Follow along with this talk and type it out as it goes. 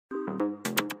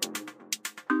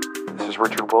is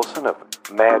Richard Wilson of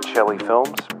Mad Shelley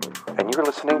Films, and you're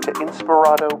listening to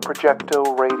Inspirado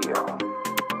Projecto Radio.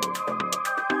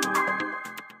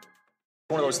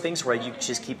 One of those things where you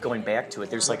just keep going back to it.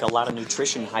 There's like a lot of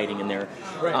nutrition hiding in there,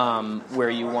 where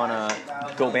you want to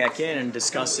go back in and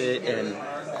discuss it and,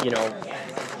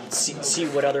 see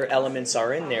what other elements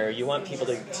are in there. You want people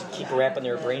to keep wrapping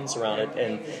their brains around it,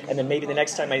 and then maybe the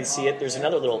next time I see it, there's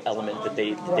another little element that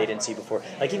they didn't see before.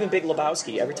 Like even Big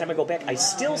Lebowski, every time I go back, I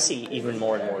still see even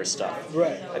more and more stuff.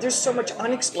 Right. There's so much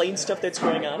unexplained stuff that's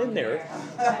going on in there,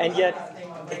 and yet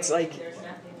it's like,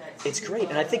 it's great.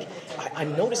 And I think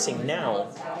I'm noticing now,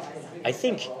 I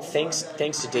think thanks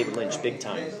to David Lynch, big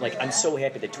time. Like, I'm so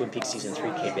happy that Twin Peaks Season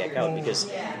 3 came back out, because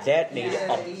that made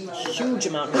a huge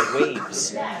amount of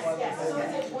waves.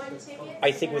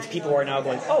 I think with people who are now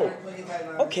going, oh,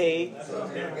 okay,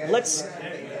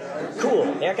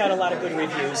 cool, that got a lot of good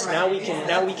reviews. Now we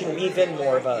can weave in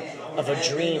more of a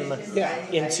dream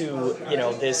into,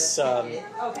 this,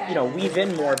 weave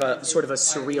in more of a sort of a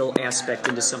surreal aspect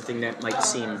into something that might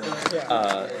seem,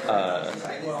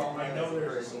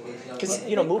 because,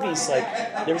 movies, like,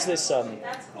 there's this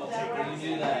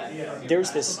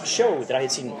show that I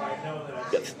had seen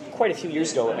quite a few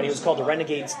years ago, and it was called The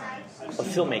Renegades of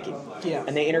Filmmaking. Yeah.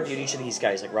 And they interviewed each of these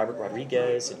guys, like Robert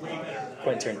Rodriguez and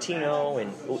Quentin Tarantino,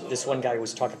 and this one guy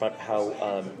was talking about how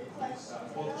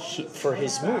for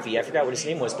his movie, I forgot what his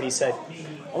name was, but he said,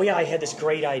 oh yeah, I had this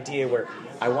great idea where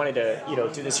I wanted to,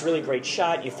 do this really great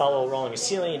shot. You follow along the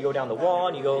ceiling, you go down the wall,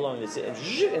 and you go along this,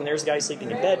 and there's a guy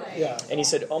sleeping in bed. Yeah. And he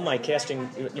said, oh, my casting,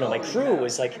 my crew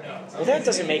was like, well, that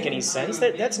doesn't make any sense.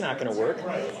 That's not going to work.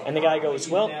 And the guy goes,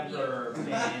 well,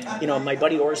 my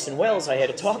buddy Orson Welles, I had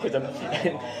to talk with him,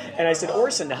 and I said,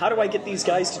 Orson, how do I get these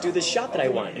guys to do this shot that I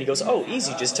want? And he goes, oh,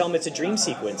 easy, just tell them it's a dream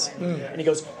sequence. And he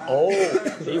goes, oh.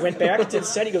 He went back to the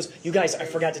set, he goes, you guys, I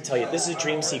forgot to tell you, this is a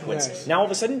dream sequence. Nice. Now all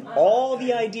of a sudden, all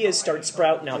the ideas start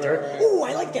sprouting out there. Ooh,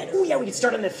 I like that. Ooh, yeah, we could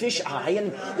start on the fish eye,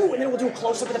 and then we'll do a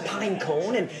close-up of the pine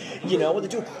cone, and, we'll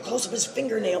do a close-up of his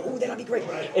fingernail. Ooh, that'll be great.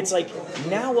 It's like,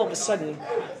 now all of a sudden,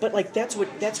 but like, that's what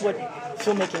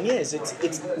filmmaking is.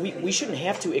 We shouldn't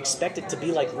have to expect it to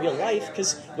be like real life,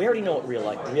 because we already know what real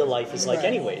life is like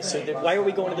anyway. So why are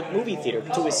we going to the movie theater?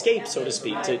 To escape, so to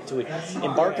speak, to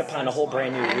embark upon a whole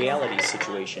brand new reality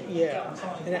situation. Yeah,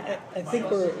 and I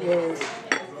think we're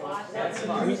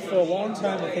for a long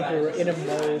time, I think we were in a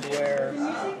mode where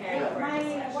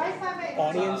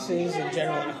audiences in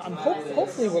general,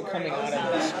 hopefully we're coming out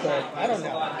of this, but I don't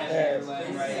know. I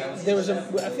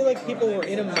feel like people were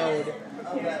in a mode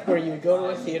where you would go to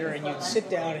a theater and you'd sit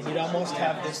down and you'd almost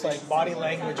have this like body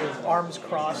language of arms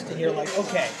crossed, and you're like,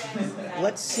 okay,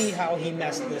 let's see how he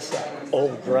messed this up.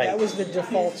 Oh, right. That was the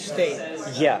default state.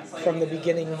 Yeah. From the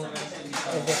beginning of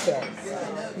the film.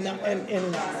 Now,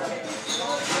 and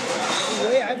the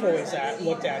way I've always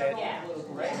looked at it,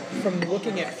 from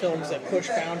looking at films that push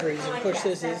boundaries and push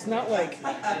this, it's not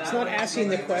asking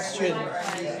the question,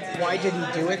 why did he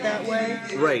do it that way?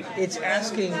 Right. It's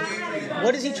asking,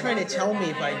 what is he trying to tell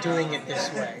me by doing it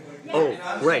this way? Oh,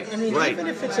 right. I mean, even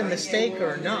if it's a mistake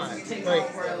or not, like,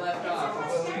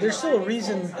 there's still a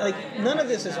reason. Like, none of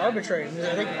this is arbitrary.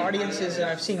 I think audiences, and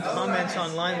I've seen comments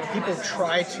online where people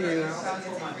try to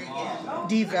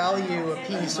devalue a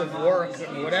piece of work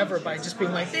or whatever by just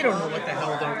being like, they don't know what the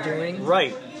hell they're doing.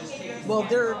 Right. Well,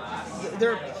 they're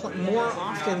more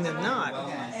often than not,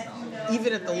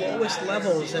 even at the lowest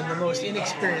levels and the most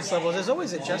inexperienced levels, there's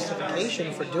always a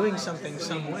justification for doing something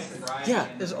some way. Yeah.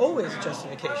 There's always a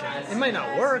justification. It might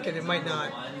not work, and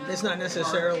it's not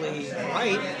necessarily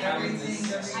right,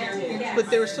 but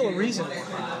there's still a reason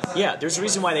why. Yeah, there's a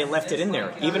reason why they left it in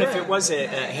there. Even if it was a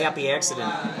happy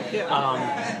accident,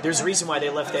 there's a reason why they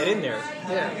left that in there.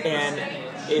 Yeah. And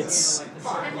it's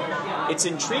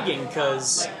intriguing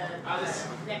because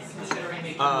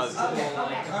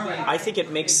I think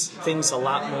it makes things a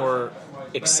lot more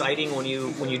exciting when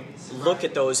you look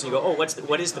at those and you go, oh,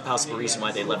 what is the possible reason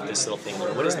why they left this little thing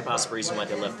there? What is the possible reason why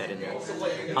they left that in there?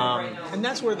 And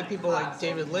that's where the people like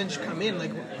David Lynch come in.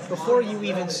 Like, before you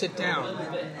even sit down,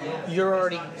 he's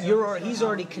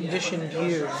already conditioned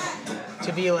you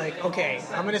to be like, okay,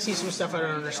 I'm going to see some stuff I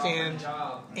don't understand,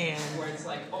 and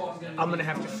I'm going to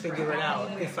have to figure it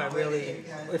out if I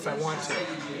want to.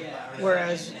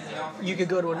 Whereas you could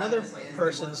go to another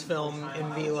person's film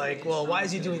and be like, well, why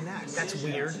is he doing that? That's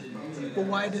weird. Well,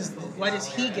 why does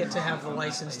he get to have the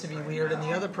license to be weird and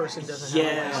the other person doesn't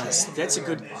have the license? Yes, that's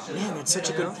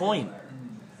such a good point.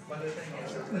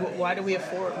 Why do we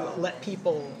let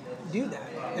people do that?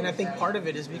 And I think part of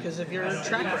it is because of your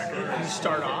track record. You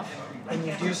start off and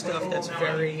you do stuff that's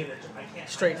very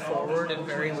straightforward and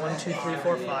very 1, 2, 3,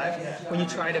 4, 5. When you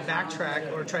try to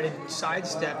backtrack or try to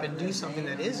sidestep and do something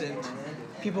that isn't,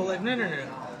 people are like, no.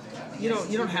 You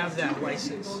don't have that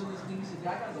license.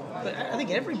 But I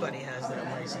think everybody has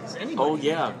that license. Anybody. Oh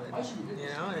yeah. You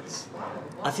know, it's.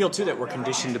 I feel too that we're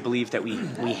conditioned to believe that we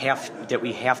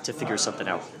have to figure something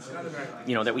out.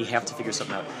 You know, that we have to figure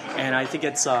something out. And I think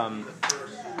it's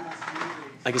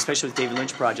like especially with David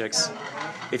Lynch projects,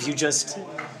 if you just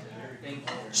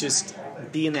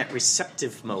be in that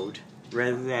receptive mode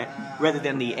rather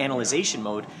than the analyzation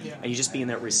mode, and you just be in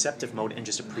that receptive mode and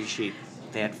just appreciate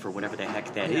that for whatever the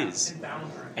heck that is,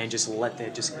 and just let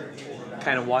that just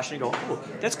kind of wash and go, oh,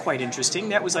 that's quite interesting.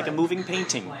 That was like a moving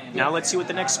painting. Now let's see what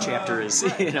the next chapter is,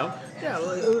 you know? Yeah,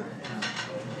 well,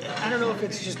 I don't know if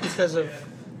it's just because of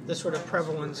the sort of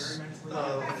prevalence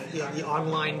of the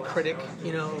online critic,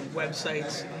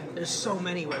 websites. There's so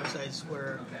many websites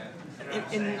where,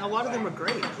 and a lot of them are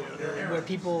great, where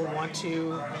people want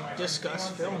to discuss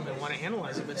film and want to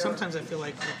analyze it, but sometimes I feel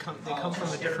like they come from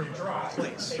a different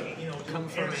place. They come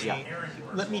from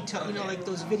let me tell, like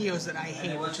those videos that I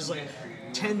hate, which is like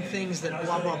 10 things that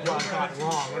blah, blah, blah got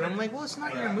wrong. And I'm like, well, it's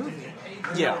not your movie.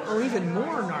 Yeah. Or even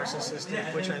more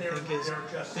narcissistic, which I think is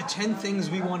the 10 things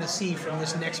we want to see from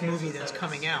this next movie that's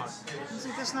coming out. It's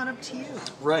like, that's not up to you.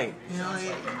 Right.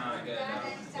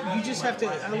 You just have to,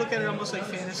 I look at it almost like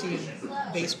fantasy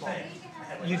baseball.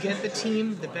 You get the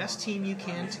team, the best team you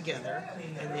can together,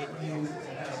 and then you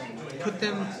put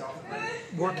them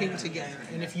working together.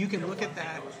 And if you can look at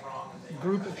that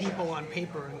group of people on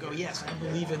paper and go, yes, I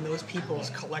believe in those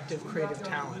people's collective creative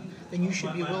talent, then you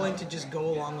should be willing to just go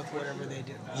along with whatever they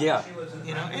do. Yeah.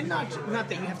 And not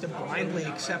that you have to blindly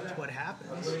accept what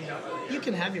happens. You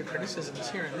can have your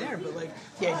criticisms here and there, but like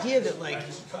the idea that like,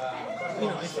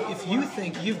 if you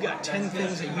think you've got 10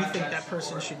 things that you think that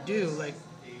person should do, like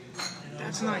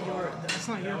that's not your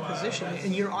position,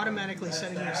 and you're automatically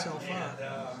setting yourself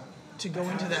up to go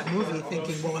into that movie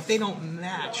thinking, well, if they don't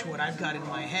match what I've got in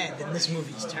my head, then this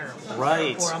movie's terrible.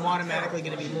 Right. Or I'm automatically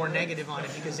going to be more negative on it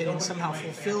because they didn't somehow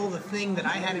fulfill the thing that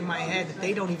I had in my head that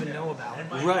they don't even know about.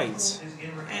 Right.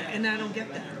 And I don't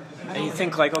get that. And you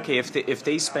think like, okay, if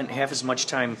they spent half as much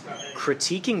time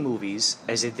critiquing movies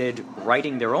as they did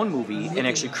writing their own movie and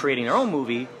actually creating their own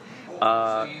movie,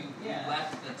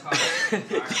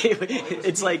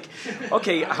 it's like,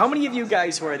 okay, how many of you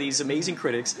guys who are these amazing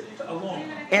critics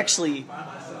actually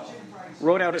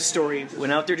wrote out a story,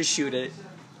 went out there to shoot it,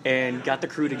 and got the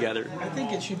crew together? I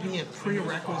think it should be a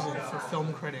prerequisite for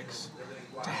film critics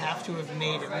to have to have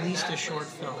made at least a short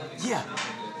film. Yeah.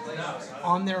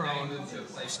 On their own,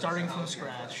 starting from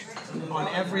scratch, on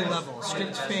every level.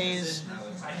 Script phase,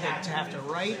 to have to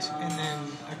write, and then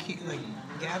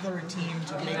gather a team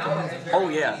to make a movie. Oh,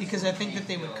 yeah. Because I think that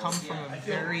they would come from a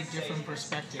very different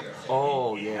perspective.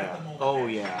 Oh, yeah. Oh,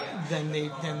 yeah. Than they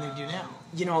do now.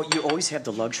 You always have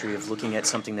the luxury of looking at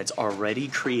something that's already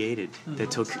created,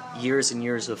 that took years and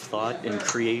years of thought and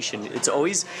creation. It's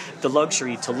always the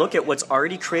luxury to look at what's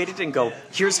already created and go,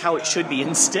 here's how it should be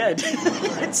instead.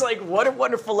 It's like, what a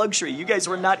wonderful luxury. You guys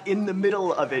were not in the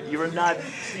middle of it. You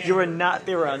were not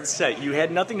there on set. You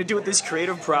had nothing to do with this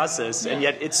creative process, and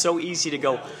yet it's so easy to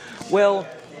go, well,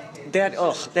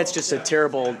 that's just a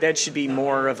terrible. That should be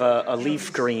more of a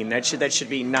leaf green. That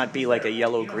should not be like a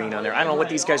yellow green on there. I don't know what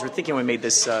these guys were thinking when they made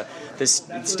this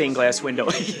stained glass window.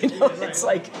 It's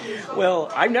like, well,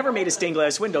 I've never made a stained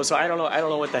glass window, so I don't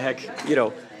know what the heck. I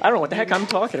don't know what the heck I'm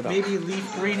talking about. Maybe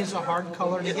leaf green is a hard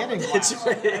color to get in glass.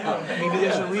 Maybe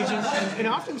there's a region, and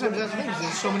oftentimes that's the thing.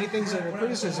 There's so many things that are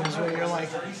criticisms where you're like,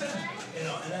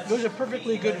 there's a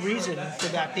perfectly good reason for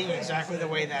that being exactly the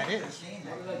way that is.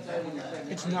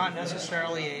 It's not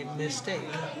necessarily a mistake,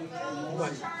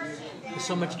 but it's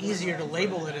so much easier to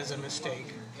label it as a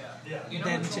mistake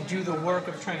than to do the work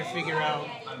of trying to figure out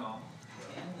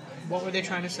what were they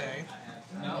trying to say,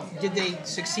 did they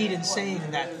succeed in saying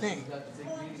that thing,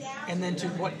 and then to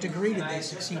what degree did they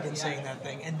succeed in saying that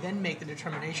thing, and then make the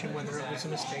determination whether it was a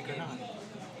mistake or not.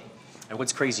 And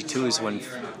what's crazy too is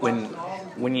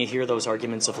when you hear those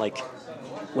arguments of like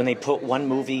when they put one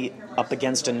movie up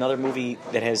against another movie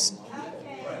that has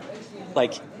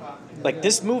like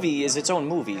this movie is its own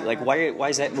movie. Like why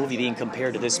is that movie being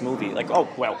compared to this movie? Like, oh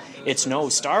well, it's no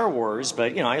Star Wars,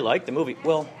 but I like the movie.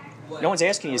 Well, no one's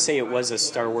asking you to say it was a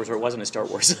Star Wars or it wasn't a Star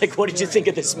Wars. Like, what did you think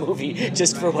of this movie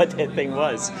just for what that thing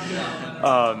was?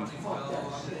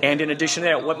 And in addition to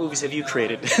that, what movies have you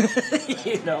created?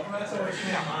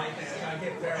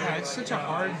 Yeah, it's such a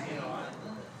hard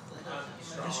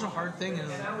a hard thing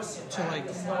to like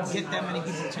get that many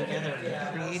people together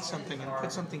and create something and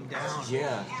put something down.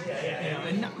 Yeah.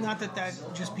 You know, and not that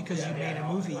just because you made a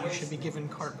movie you should be given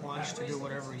carte blanche to do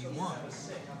whatever you want.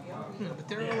 You know, but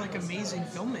there are like amazing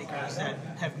filmmakers that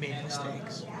have made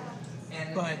mistakes.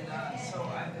 But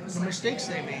the mistakes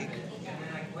they make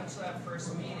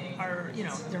are, you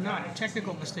know, they're not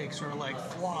technical mistakes or like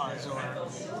flaws, or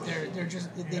they're just,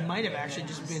 they might have actually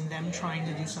just been them trying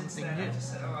to do something new.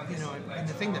 You know, and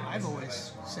the thing that I've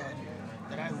always said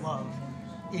that I love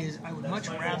is I would much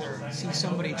rather see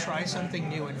somebody try something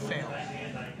new and fail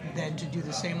than to do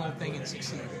the same old thing and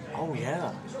succeed. Oh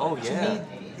yeah. Oh yeah. To me,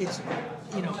 it's,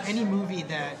 you know, any movie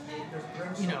that,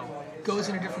 you know, goes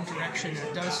in a different direction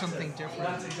or does something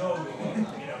different.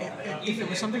 If it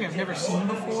was something I've never seen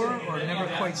before or never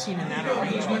quite seen in that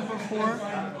arrangement before,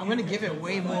 I'm going to give it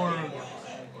way more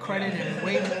credit and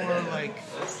way more like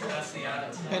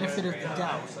benefit of the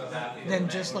doubt than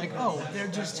just like, oh, they're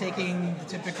just taking the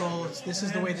typical, this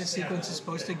is the way this sequence is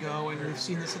supposed to go and we've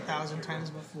seen this 1,000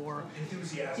 times before,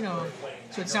 you know.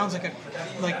 So it sounds like a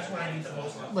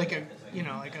you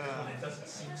know, like a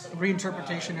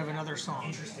reinterpretation of another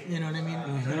song, you know what I mean,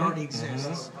 that already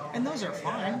exists, and those are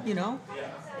fine, you know.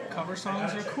 Cover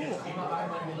songs are cool,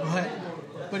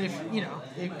 but if, you know,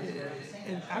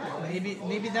 I don't know,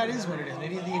 maybe that is what it is.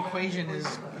 Maybe the equation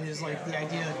is like the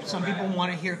idea that some people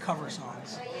want to hear cover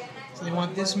songs, so they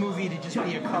want this movie to just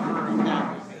be a cover of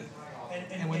that movie,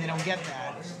 and when they don't get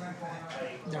that,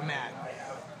 they're mad.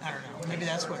 I don't know. Maybe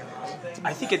that's what it is.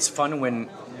 I think it's fun when,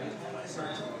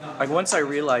 like, once I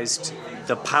realized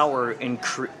the power in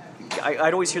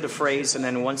I'd always hear the phrase, and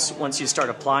then once you start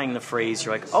applying the phrase,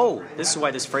 you're like, oh, this is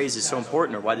why this phrase is so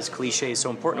important, or why this cliche is so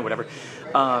important, or whatever.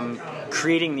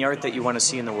 Creating the art that you want to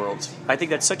see in the world. I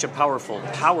think that's such a powerful,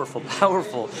 powerful,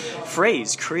 powerful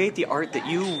phrase. Create the art that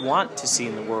you want to see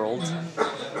in the world.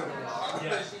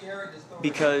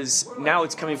 Because now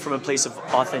it's coming from a place of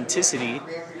authenticity,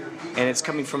 and it's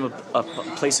coming from a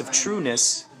place of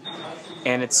trueness,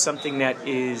 and it's something that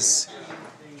is...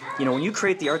 You know, when you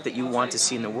create the art that you want to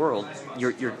see in the world,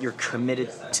 you're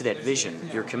committed to that vision.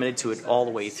 You're committed to it all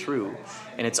the way through,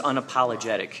 and it's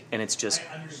unapologetic. And it's just,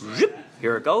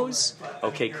 here it goes.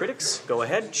 Okay, critics, go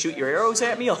ahead, shoot your arrows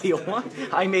at me all you want.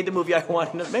 I made the movie I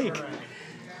wanted to make.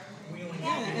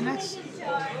 Yeah, and that's...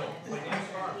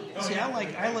 See, I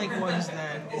like ones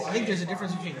that... I think there's a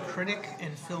difference between critic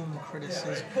and film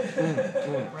criticism,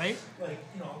 right? Like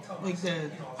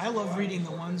I love reading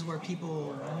the ones where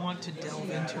people want to delve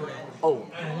into it,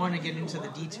 and want to get into the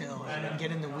detail and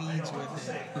get in the weeds with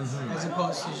it, as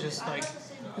opposed to just like...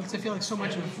 Because I feel like so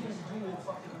much of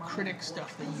critic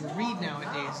stuff that you read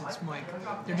nowadays, it's like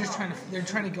they're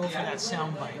trying to go for that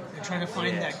soundbite. They're trying to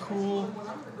find that cool,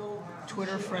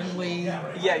 Twitter-friendly,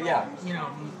 you know,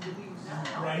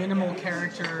 minimal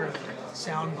character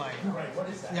soundbite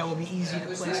that will be easy to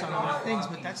place on other things,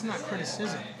 but that's not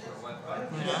criticism.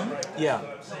 You know? Yeah.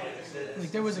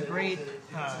 Like there was a great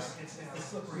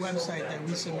website that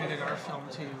we submitted our film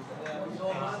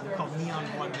to called Neon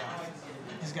Blood Bath.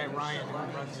 This guy Ryan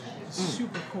who runs it. It's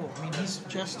super cool. I mean, he's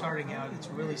just starting out. It's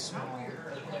really small,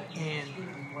 and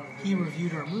he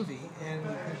reviewed our movie. And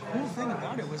the cool thing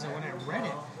about it was that when I read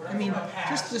it, I mean,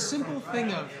 just the simple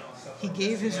thing of he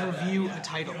gave his review a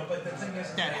title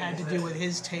that had to do with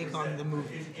his take on the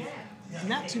movie.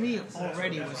 And that to me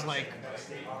already was like,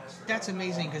 that's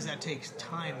amazing because that takes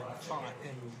time and thought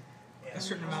and a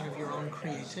certain amount of your own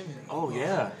creativity. Oh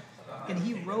yeah. And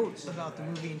he wrote about the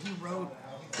movie, and he wrote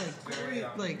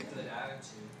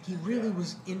he really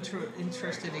was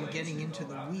interested in getting into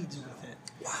the weeds with it.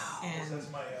 Wow.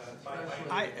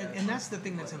 And that's the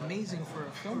thing that's amazing for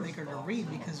a filmmaker to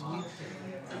read, because we,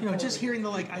 you know, just hearing the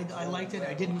I liked it,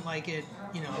 I didn't like it,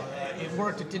 you know, it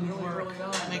worked, it didn't work,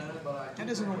 like that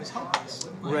doesn't always help us.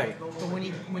 Like, right. But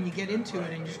when you get into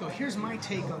it and you just go, here's my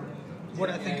take on what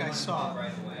I think I saw,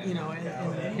 you know,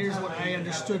 and here's what I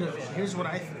understood of it. Here's what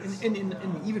and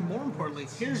even more importantly,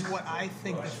 here's what I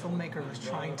think the filmmaker was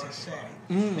trying to say.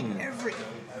 Like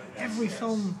every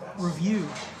film review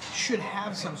should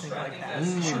have something like that.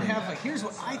 It should have like, here's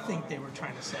what I think they were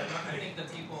trying to say,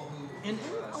 and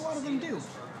a lot of them do,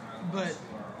 but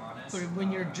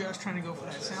when you're just trying to go for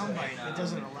that soundbite, it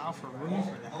doesn't allow for room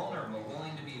for that.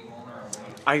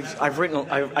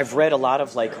 I've read a lot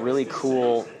of like really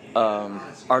cool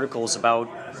articles about,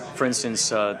 for instance,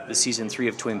 the season 3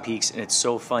 of Twin Peaks, and it's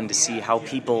so fun to see how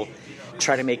people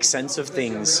try to make sense of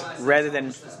things rather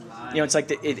than it's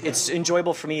like it's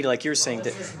enjoyable for me to, like you're saying,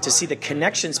 to see the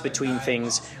connections between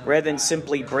things rather than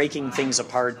simply breaking things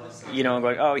apart. And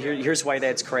going, oh, here's why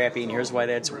that's crappy, and here's why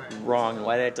that's wrong, and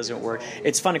why that doesn't work.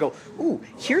 It's fun to go, ooh,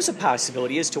 here's a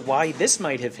possibility as to why this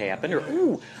might have happened, or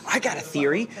ooh, I got a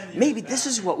theory. Maybe this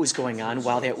is what was going on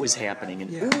while that was happening,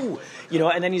 and ooh,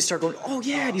 and then you start going, oh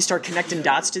yeah, and you start connecting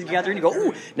dots together, and you go,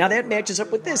 ooh, now that matches up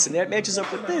with this, and that matches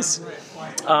up with this.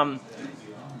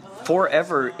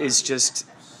 Forever is just,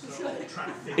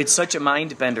 it's such a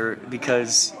mind bender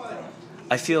because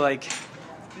I feel like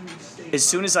as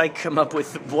soon as I come up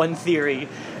with one theory,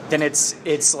 then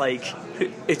it's like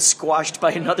it's squashed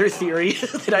by another theory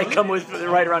that I come with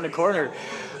right around the corner.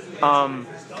 And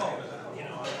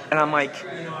I'm like,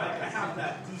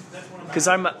 because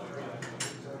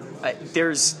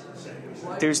there's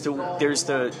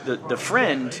the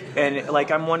friend, and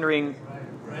like I'm wondering,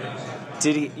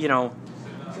 did he,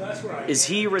 is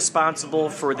he responsible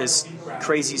for this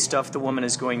crazy stuff the woman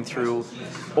is going through,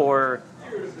 or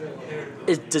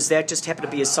does that just happen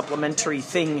to be a supplementary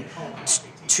thing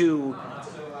to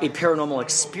a paranormal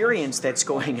experience that's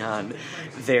going on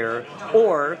there?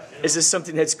 Or is this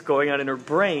something that's going on in her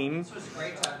brain?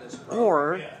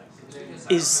 Or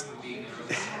is,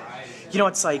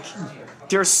 it's like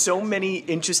there are so many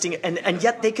interesting, and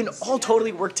yet they can all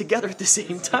totally work together at the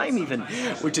same time even,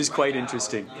 which is quite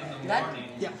interesting.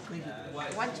 Yeah.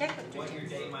 One check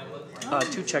or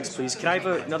 2? 2 checks, please. Can I have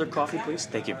another coffee, please?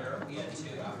 Thank you.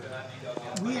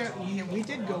 We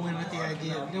did go in with the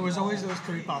idea, there was always those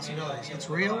 3 possibilities. It's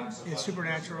real, it's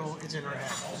supernatural, it's in our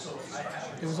head.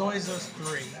 There was always those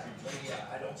 3.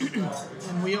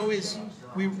 And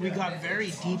we got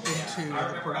very deep into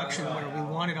the production where we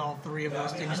wanted all 3 of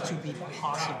those things to be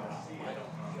possible.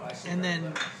 And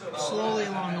then slowly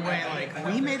along the way, like,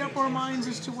 we made up our minds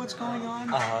as to what's going on,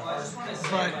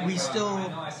 but we still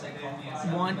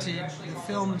wanted the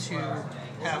film to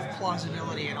have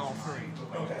plausibility in all 3.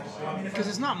 Because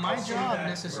it's not my job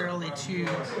necessarily to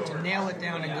nail it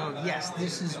down and go, yes,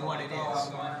 this is what it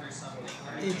is.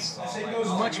 It's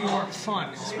much more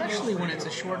fun, especially when it's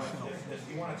a short film.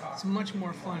 It's much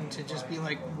more fun to just be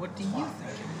like, what do you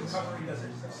think it is?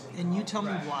 And you tell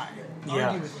me why.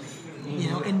 Argue with me.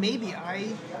 And maybe I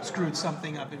screwed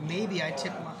something up, and maybe I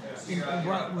tipped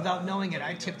without knowing it,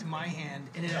 I tipped my hand,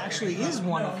 and it actually is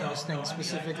one of those things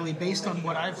specifically based on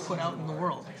what I've put out in the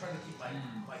world.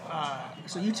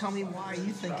 So you tell me why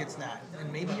you think it's that,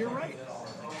 and maybe you're right.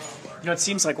 It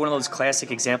seems like one of those classic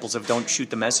examples of don't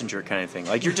shoot the messenger kind of thing.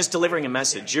 Like, you're just delivering a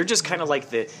message. You're just kind of like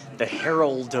the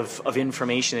herald of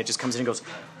information that just comes in and goes,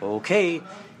 okay,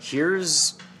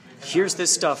 here's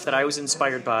this stuff that I was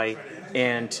inspired by,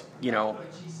 and,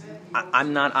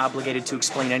 I'm not obligated to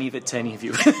explain any of it to any of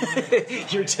you.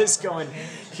 You're just going,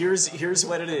 here's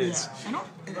what it is.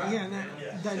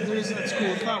 There's that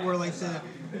school of thought where, like,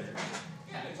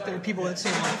 there are people that say,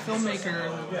 well,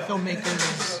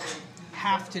 filmmakers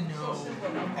have to know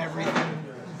everything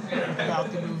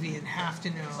about the movie and have to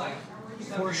know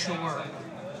for sure,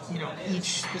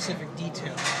 each specific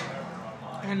detail.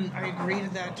 And I agree to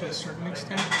that to a certain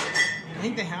extent. I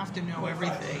think they have to know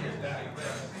everything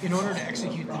in order to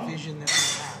execute the vision that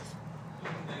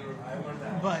they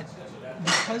have. But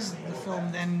because the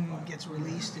film then gets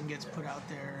released and gets put out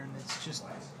there, and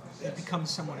it becomes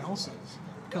someone else's.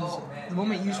 Because the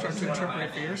moment you start to interpret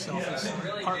it for yourself, it's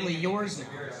partly yours now.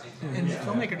 And the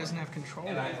filmmaker doesn't have control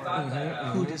over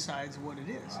who decides what it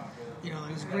is. It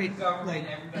was great, like,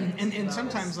 and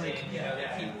sometimes, like,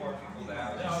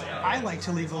 I like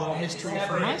to leave a little mystery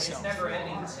for myself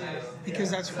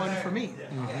because that's fun for me.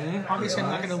 Obviously, I'm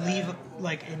not going to leave,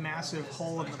 like, a massive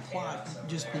hole in the plot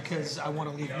just because I want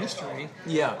to leave mystery.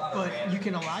 Yeah. But you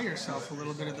can allow yourself a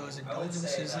little bit of those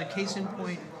indulgences. Like, case in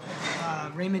point,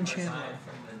 Raymond Chandler.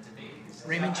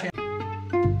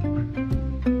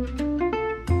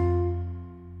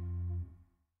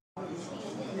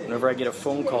 Whenever I get a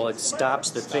phone call, it stops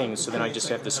the thing, so then I just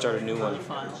have to start a new one.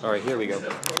 All right, here we go.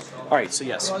 All right, so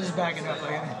yes. Well, I'll just back it up.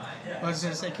 I was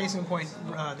going to say, case in point,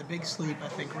 The Big Sleep, I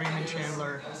think Raymond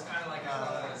Chandler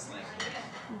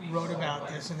wrote about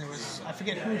this, and I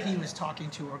forget who he was talking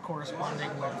to or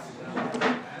corresponding with.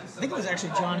 I think it was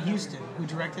actually John Huston who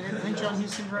directed it. I think John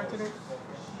Huston directed it.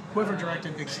 Whoever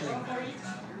directed Big Sleep.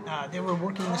 They were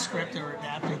working the script, they were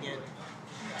adapting it,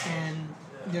 and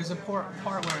there's a part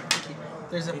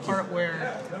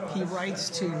where he writes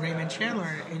to Raymond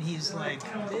Chandler, and he's like,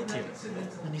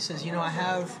 and he says, I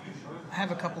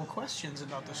have a couple of questions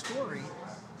about the story,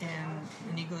 and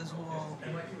he goes, well,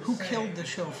 who killed the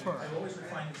chauffeur?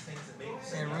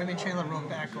 And Raymond Chandler wrote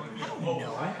back going, I don't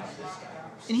know.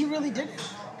 And he really didn't.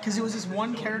 because it was this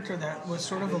one character that was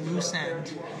sort of a loose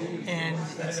end, and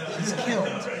he's killed.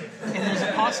 And there's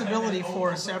a possibility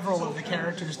for several of the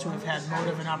characters to have had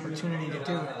motive and opportunity to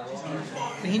do it.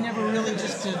 But he never really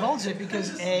just divulged it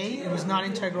because A, it was not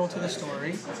integral to the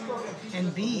story,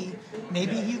 and B,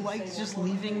 maybe he liked just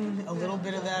leaving a little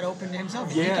bit of that open to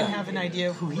himself. He can have an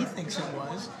idea of who he thinks it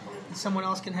was, and someone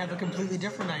else can have a completely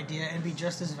different idea and be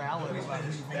just as valid about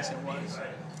who he thinks it was.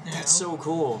 That's so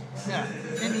cool. Yeah.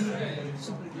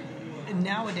 And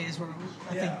nowadays,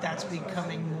 I think that's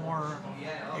becoming more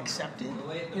accepted.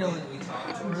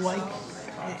 Like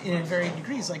in varying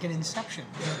degrees, like in Inception.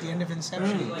 At the end of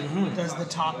Inception, does the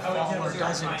top fall or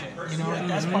doesn't it?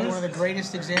 That's probably one of the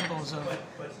greatest examples of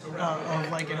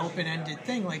like an open-ended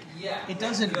thing. Like, it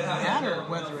doesn't matter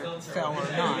whether it fell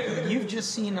or not. Like, you've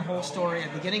just seen the whole story, a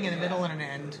beginning and a middle and an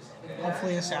end,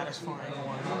 hopefully a satisfying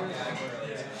one.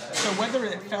 So whether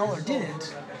it fell or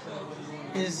didn't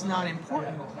is not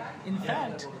important. In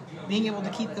fact, being able to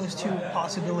keep those two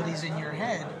possibilities in your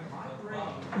head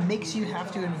makes you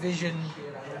have to envision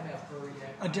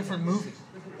a different movie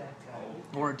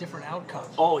or a different outcome.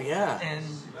 Oh, yeah. And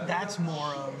that's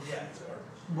more of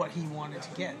what he wanted to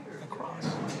get across.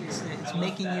 It's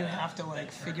making you have to,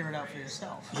 like, figure it out for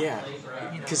yourself. Yeah.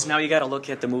 Because now you got to look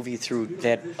at the movie through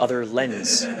that other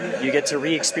lens. You get to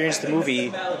re-experience the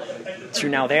movie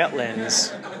through now that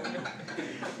lens.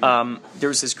 There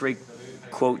was this great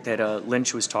quote that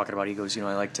Lynch was talking about. He goes,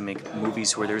 I like to make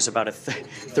movies where there's about a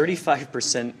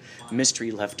 35%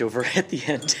 mystery left over at the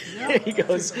end. He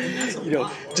goes,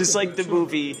 just like the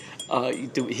movie,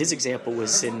 his example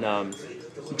was in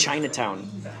Chinatown.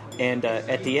 And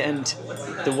at the end,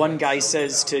 the one guy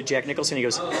says to Jack Nicholson,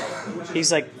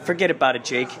 he's like, forget about it,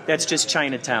 Jake. That's just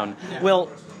Chinatown. Well,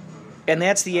 and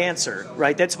that's the answer,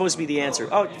 right? That's supposed to be the answer.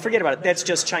 Oh, forget about it. That's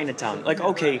just Chinatown. Like,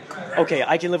 okay,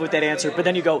 I can live with that answer. But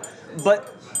then you go,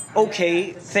 but,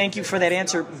 okay, thank you for that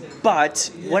answer.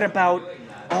 But what about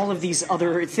all of these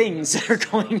other things that are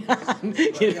going on?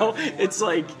 It's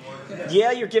like,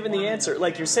 yeah, you're given the answer.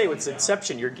 Like you say, with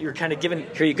Inception, you're kind of given,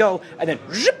 here you go, and then,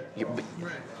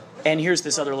 and here's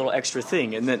this other little extra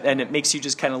thing, and it makes you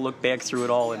just kind of look back through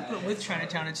it all. But with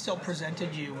Chinatown, it still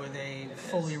presented you with a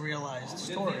fully realized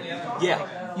story. Yeah.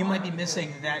 Like, you might be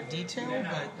missing that detail,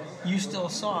 but you still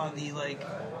saw the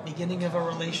beginning of a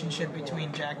relationship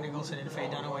between Jack Nicholson and Faye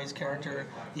Dunaway's character,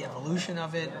 the evolution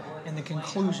of it, and the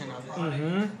conclusion of it.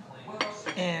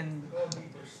 Mm-hmm. And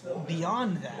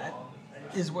beyond that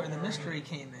is where the mystery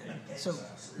came in. So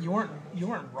you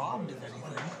weren't robbed of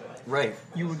anything. Right.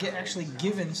 You were actually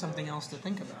given something else to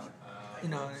think about.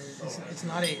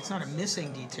 It's not a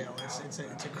missing detail. It's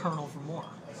a kernel for more.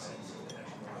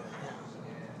 Yeah.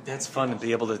 That's fun to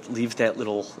be able to leave that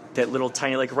little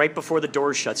tiny, like right before the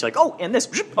door shuts. You're like, oh, and this.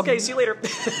 Okay, see you later. I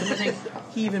think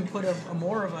he even put a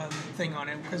more of a thing on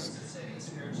it because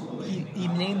he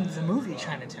named the movie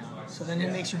Chinatown. So then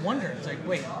it makes you wonder. It's like,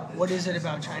 wait, what is it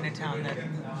about Chinatown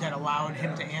that allowed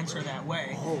him to answer that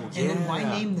way? Oh, yeah. And then why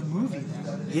name the movie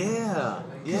then? Yeah.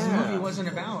 Because the movie wasn't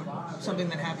about something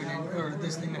that happened or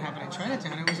this thing that happened in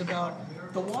Chinatown. It was about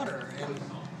the water and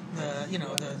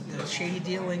the shady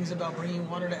dealings about bringing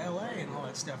water to LA and all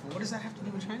that stuff. What does that have to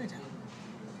do with Chinatown?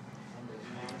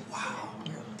 Wow,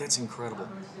 that's incredible.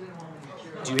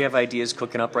 Do you have ideas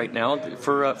cooking up right now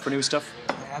for new stuff?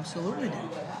 I absolutely do.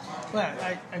 Well,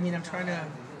 I'm trying to.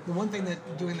 The one thing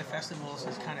that doing the festivals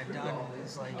has kind of done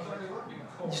is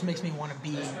it just makes me want to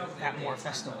be at more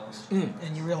festivals.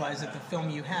 And you realize that the film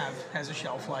you have has a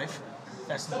shelf life,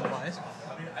 festival-wise.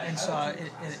 And so,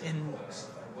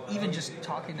 even just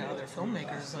talking to other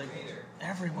filmmakers,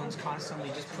 everyone's constantly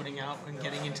just putting out and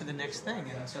getting into the next thing.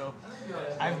 And so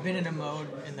I've been in a mode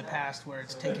in the past where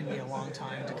it's taken me a long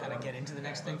time to kind of get into the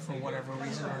next thing for whatever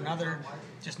reason or another,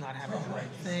 just not having the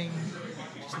right thing,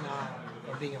 just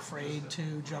not being afraid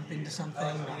to jump into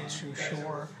something, not too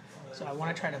sure. So I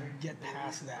want to try to get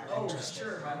past that and just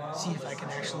see if I can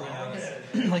actually,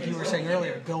 like you were saying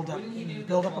earlier, build up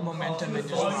a momentum and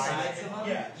just ride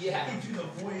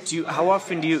it. How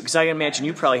often do you? Because I imagine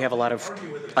you probably have a lot of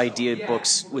idea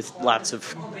books with lots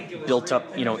of built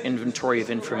up, inventory of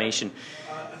information.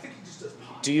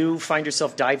 Do you find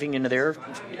yourself diving into there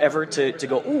ever to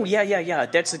go? Oh yeah.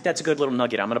 That's a good little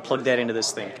nugget. I'm going to plug that into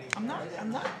this thing. I'm not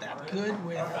that good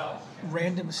with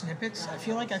random snippets. I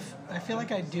feel like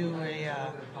I do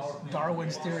a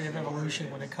Darwin's theory of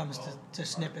evolution when it comes to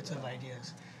snippets of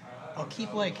ideas. I'll keep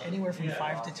anywhere from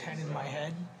 5 to 10 in my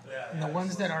head, and the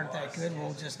ones that aren't that good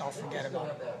I'll forget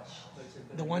about them.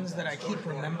 The ones that I keep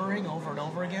remembering over and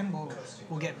over again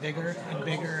will get bigger and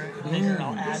bigger and bigger, and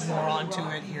I'll add more onto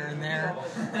it here and there,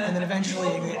 and then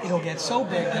eventually it'll get so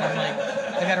big that I'm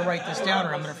like, I got to write this down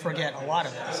or I'm going to forget a lot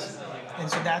of this. And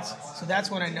so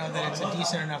that's when I know that it's a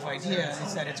decent enough idea,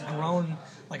 is that it's grown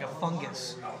like a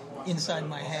fungus inside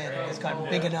my head, and it's gotten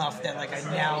big enough that like it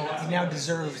now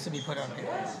deserves to be put on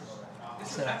paper.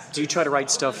 So. Do you try to write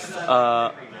stuff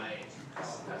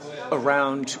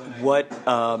around what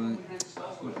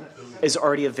is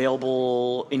already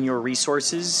available in your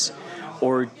resources,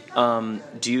 or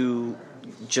do you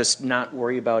just not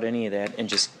worry about any of that and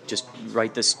just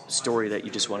write this story that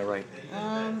you just want to write?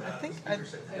 I think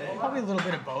probably a little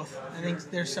bit of both. I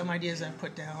think there's some ideas I've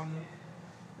put down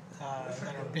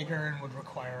that are bigger and would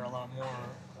require a lot more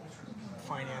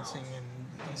financing and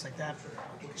things like that.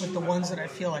 But the ones that I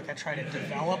feel like I try to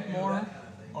develop more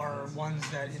are ones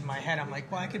that in my head I'm like,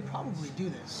 well, I could probably do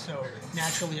this. So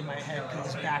naturally in my head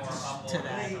goes back to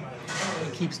that.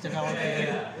 It keeps developing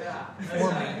it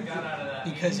for me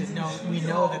because we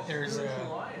know that there's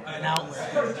an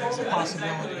outlet, there's a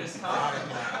possibility out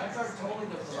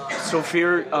of it. So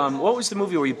Fear, what was the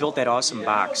movie where you built that awesome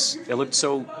box? It was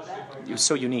so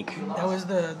unique. That was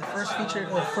the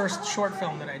first short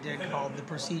film that I did called The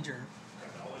Procedure.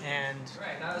 And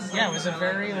yeah, it was a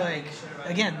very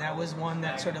again, that was one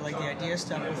that sort of the idea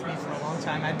stuck with me for a long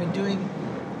time. I'd been doing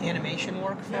animation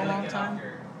work for a long time.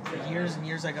 For years and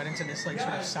years I got into this sort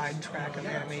of side track of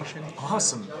animation.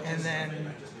 Awesome. And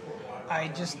then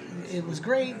it was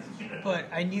great, but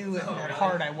I knew at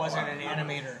heart I wasn't an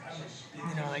animator.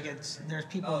 There's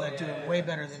people that do it way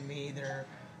better than me. There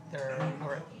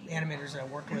are animators that I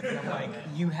worked with, and I'm like,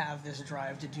 you have this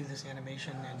drive to do this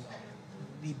animation and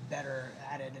be better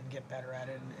at it and get better at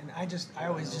it. And I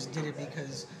always just did it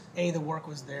because the work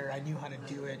was there. I knew how to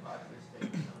do it.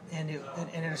 And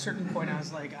at a certain point I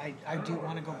was like, I do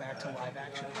want to go back to live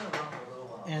action.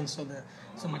 And so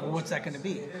I'm like, well, what's that going to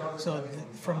be? So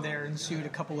from there ensued a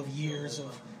couple of years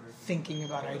of thinking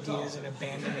about ideas and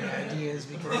abandoning ideas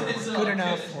because they weren't good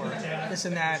enough or this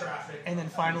and that, and then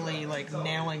finally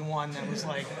nailing one that was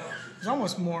it was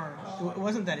almost more, it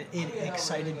wasn't that it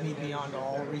excited me beyond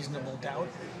all reasonable doubt.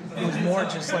 It was more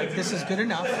just this is good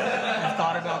enough. I've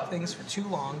thought about things for too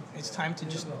long. It's time to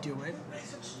just do it.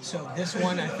 So this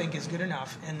one I think is good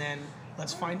enough, and then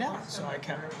let's find out. So I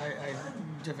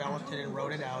developed it and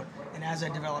wrote it out, and as I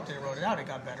developed it and wrote it out, it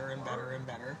got better and better and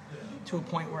better to a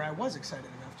point where I was excited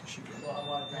enough to shoot it.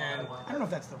 And I don't know if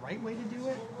that's the right way to do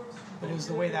it, but it was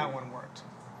the way that one worked.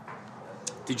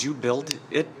 Did you build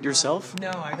it yourself?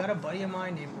 No, I got a buddy of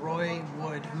mine named Roy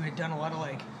Wood who had done a lot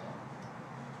of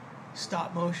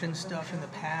stop motion stuff in the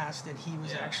past, and he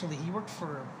worked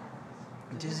for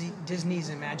Disney's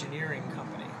Imagineering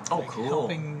company. Oh, cool.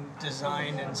 Helping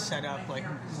design and set up like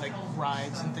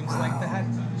rides and things like that.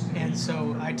 And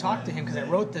so I talked to him because I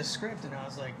wrote this script, and I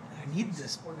was like, I need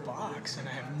this box, and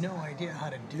I have no idea how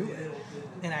to do it.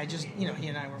 And I just, he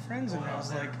and I were friends, and I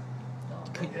was like,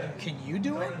 can you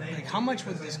do it? How much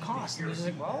would this cost? And he was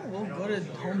like, well, we'll go to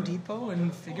Home Depot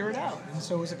and figure it out. And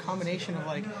so it was a combination of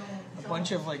a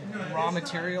bunch of raw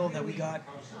material that we got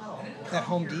at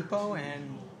Home Depot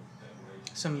and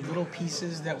some little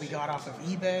pieces that we got off of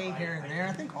eBay here and there.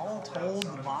 I think all told,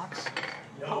 the box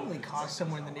probably cost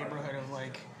somewhere in the neighborhood of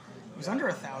it was under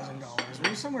 $1,000. It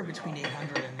was somewhere between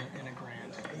 $800 and $1,000.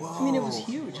 Whoa. I mean, it was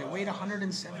huge. It weighed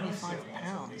 175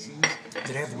 pounds. Did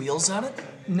it have wheels on it?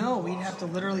 No, we'd have to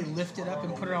literally lift it up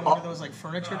and put it on one of those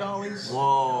furniture dollies.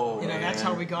 Whoa, man. That's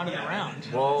how we got it around.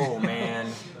 Whoa, man.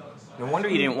 No wonder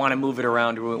you didn't want to move it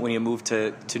around when you moved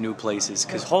to new places,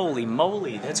 because holy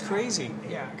moly, that's crazy.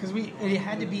 Yeah, because it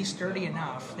had to be sturdy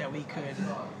enough that we could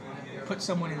put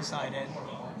someone inside it,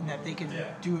 and that they could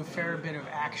do a fair bit of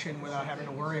action without having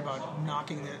to worry about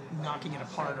knocking it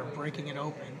apart or breaking it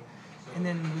open. And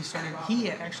then we started,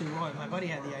 Roy, my buddy,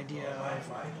 had the idea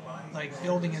of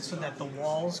building it so that the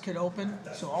walls could open.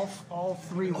 So all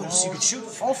three walls, so you could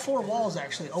shoot. All four walls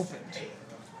actually opened.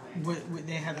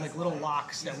 They had little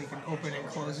locks that we could open and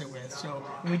close it with. So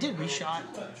when we shot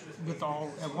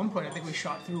at one point I think we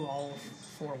shot through all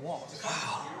four walls.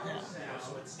 Wow.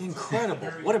 Yeah. Incredible.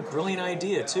 What a brilliant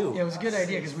idea, too. Yeah, it was a good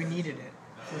idea because we needed it,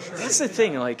 for sure. That's the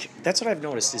thing, that's what I've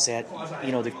noticed is that,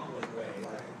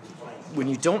 when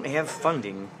you don't have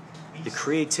funding, the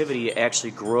creativity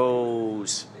actually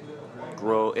grows.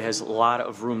 It has a lot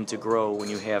of room to grow when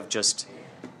you have just,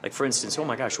 for instance, oh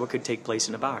my gosh, what could take place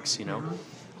in a box, Mm-hmm.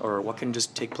 Or what can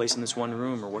just take place in this one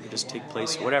room, or what could just take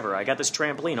place, whatever. I got this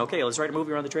trampoline. Okay, let's write a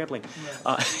movie around the trampoline.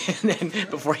 And then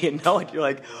before you know it, you're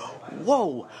like,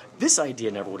 whoa, this idea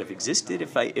never would have existed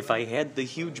if I had the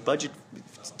huge budget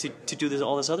to do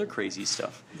all this other crazy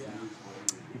stuff. Yeah.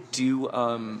 Do you,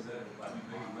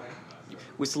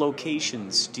 with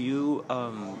locations, do you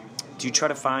try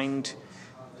to find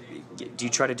do you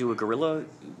try to do a guerrilla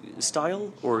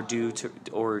style, or do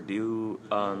you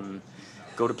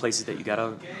go to places that you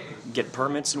gotta get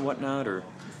permits and whatnot, or?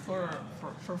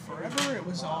 For forever, it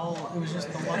was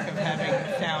just the luck of having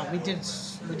found. We did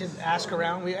ask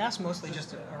around. We asked mostly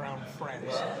just around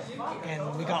friends,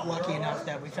 and we got lucky enough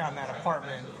that we found that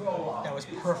apartment that was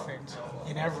perfect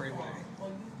in every way.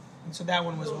 And so that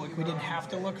one was we didn't have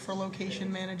to look for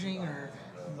location managing or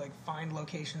like find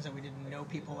locations that we didn't know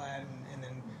people at and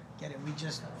then get it. We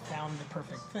just found the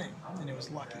perfect thing, and it was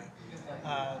lucky.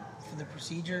 For the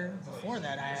procedure before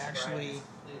that,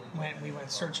 we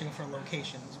went searching for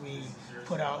locations. We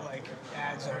put out like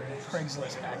ads on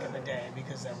Craigslist back in the day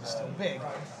because that was still big.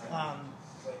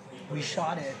 We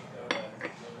shot it.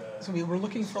 So we were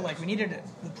looking for we needed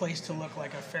the place to look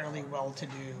like a fairly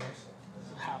well-to-do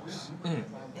house.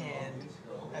 And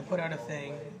I put out a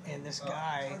thing, and this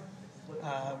guy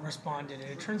responded, and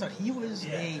it turns out he was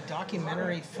a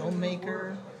documentary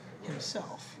filmmaker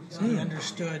himself, so he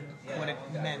understood what it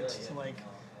meant to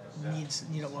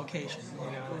need a location,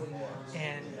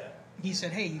 and he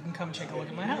said, hey, you can come take a look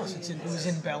at my house. It was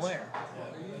in Bel Air.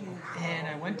 And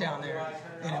I went down there,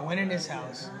 and I went in his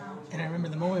house, and I remember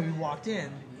the moment we walked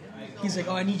in, he's like,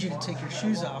 oh, I need you to take your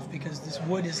shoes off because this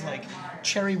wood is like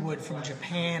cherry wood from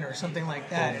Japan or something like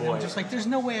that. And I'm just like, there's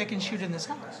no way I can shoot in this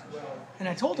house. And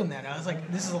I told him that. I was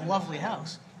like, this is a lovely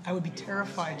house. I would be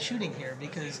terrified shooting here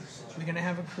because we're going to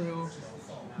have a crew.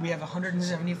 We have a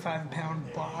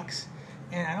 175-pound box,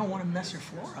 and I don't want to mess your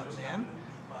floor up, man.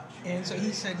 And so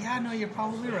he said, yeah, no, you're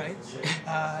probably right.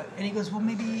 And he goes, well,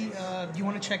 maybe do you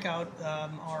want to check out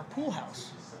our pool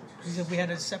house? He said we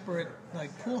had a separate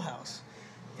pool house.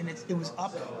 And it was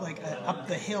up up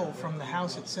the hill from the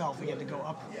house itself. We had to go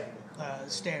up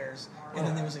stairs, and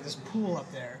then there was this pool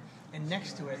up there, and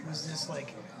next to it was this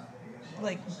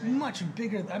much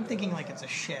bigger. I'm thinking it's a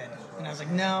shed, and I was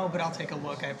like, no, but I'll take a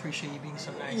look. I appreciate you being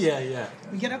so nice. Yeah.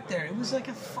 We get up there. It was like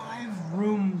a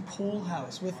 5-room pool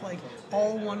house with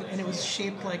all one, and it was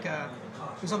shaped like a.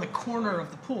 It was on the corner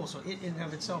of the pool, so it in and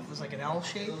of itself was like an L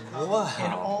shape. Wow.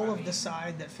 And all of the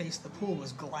side that faced the pool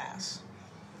was glass.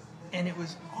 And it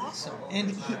was awesome.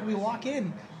 And we walk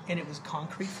in, and it was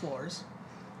concrete floors.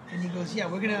 And he goes, "Yeah,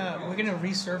 we're gonna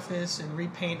resurface and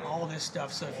repaint all this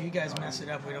stuff. So if you guys mess it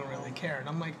up, we don't really care." And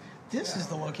I'm like, "This is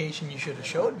the location you should have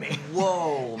showed me."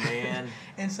 Whoa, man!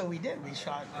 And so we did. We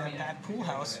shot at that pool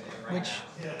house, which,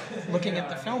 looking at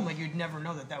the film, you'd never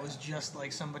know that was just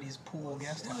somebody's pool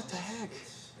guest house. What the heck?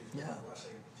 Yeah.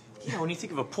 Yeah, when you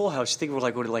think of a pool house, you think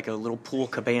of go to a little pool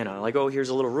cabana. Oh, here's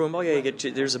a little room. Oh, yeah,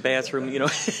 there's a bathroom,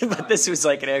 But this was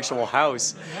an actual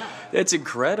house. Yeah. That's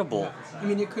incredible. Yeah. I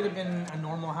mean, it could have been a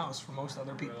normal house for most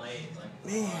other people.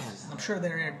 Man. I'm sure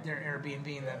they're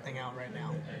Airbnb-ing that thing out right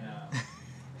now.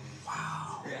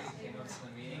 Wow. Yeah.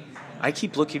 I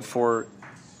keep looking for,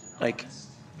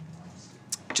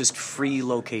 just free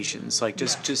locations.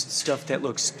 Just stuff that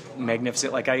looks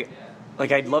magnificent.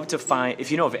 I'd love to find,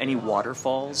 if you know of any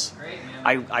waterfalls,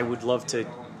 I would love to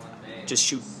just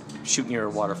shoot near a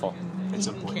waterfall at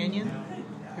some point. Canyon?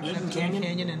 Eden Canyon?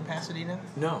 Canyon in Pasadena?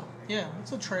 No. Yeah,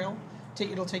 it's a trail.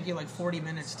 It'll take you 40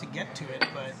 minutes to get to it,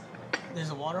 but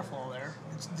there's a waterfall there.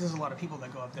 There's a lot of people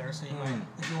that go up there, so you might,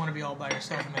 if you want to be all by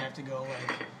yourself, you might have to go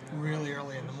really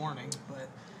early in the morning. But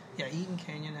yeah, Eden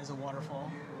Canyon has a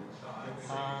waterfall.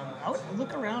 I would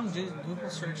look around, do Google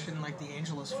search in the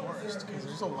Angeles Forest, because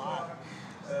there's a lot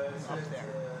up there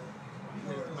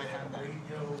that might have that.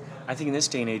 I think in this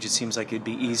day and age, it seems like it'd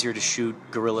be easier to shoot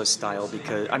guerrilla style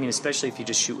because, especially if you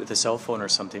just shoot with a cell phone or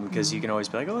something, because you can always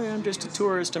be like, oh, yeah, I'm just a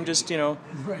tourist. I'm just,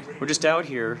 Right. we're just out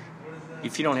here.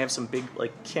 If you don't have some big,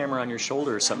 camera on your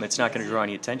shoulder or something, it's not going to draw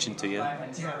any attention to you. Yeah.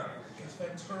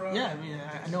 Yeah,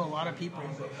 I know a lot of people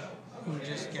who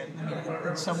just get,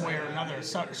 in some way or another, a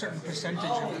certain percentage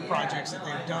of the projects that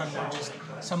they've done were just,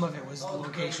 some of it was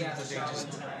locations that they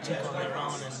just took on their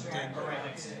own and did.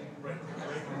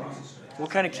 What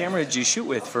kind of camera did you shoot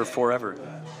with for forever?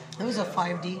 It was a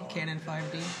 5D, Canon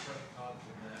 5D.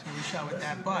 So we shot with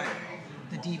that, but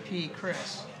the DP,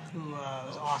 Chris, who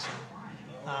was awesome,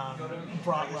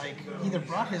 either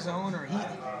brought his own or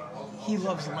he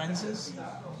loves lenses,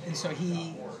 and so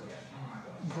he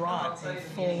brought a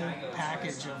full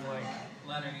package of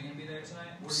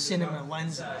cinema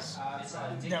lenses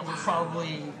that were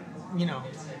probably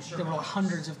there were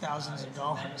hundreds of thousands of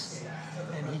dollars,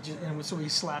 and so we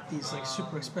slapped these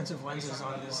super expensive lenses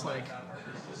on this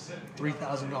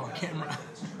 $3,000 camera.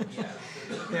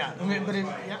 Yeah,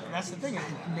 that's the thing.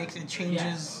 It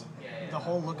changes the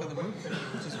whole look of the movie,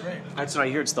 which is great. That's what I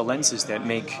hear. It's the lenses that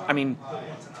make.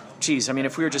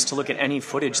 If we were just to look at any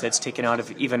footage that's taken out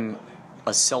of even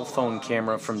a cell phone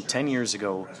camera from 10 years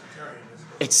ago,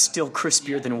 it's still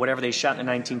crispier than whatever they shot in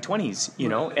the 1920s, you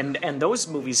know, and those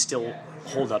movies still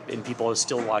hold up and people are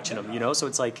still watching them, you know, so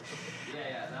it's like,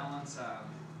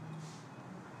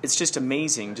 it's just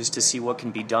amazing just to see what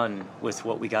can be done with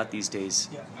what we got these days.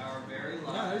 Yeah,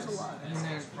 there's a lot. I mean,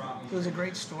 it was a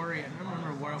great story. I don't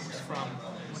remember where it was from,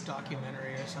 what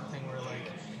documentary or something, where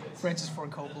like Francis Ford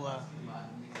Coppola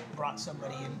brought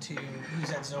somebody into, he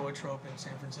was at Zoetrope in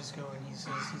San Francisco, and he's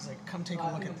like, come take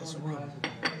a look at this room.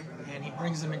 And he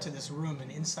brings them into this room,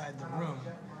 and inside the room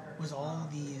was all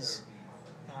these,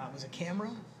 was a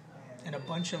camera and a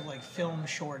bunch of like film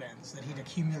short ends that he'd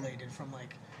accumulated from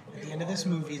like, at the end of this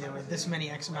movie, there were this many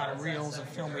X amount of reels of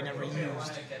film we never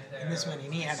used, and this many,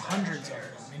 and he had hundreds of them,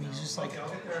 and he's just like,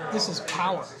 this is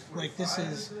power. Like, this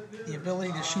is the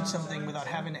ability to shoot something without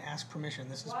having to ask permission.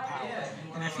 This is power.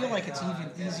 And I feel like it's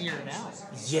even easier now.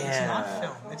 Yeah. It's not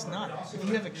film. It's not. If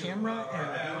you have a camera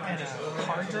and a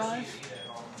hard drive,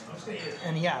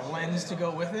 and yeah, a lens to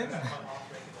go with it,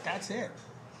 that's it.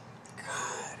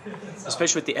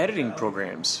 Especially with the editing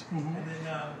programs.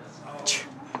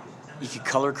 You could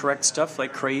color correct stuff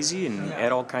like crazy and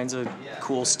add all kinds of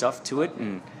cool stuff to it,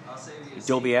 and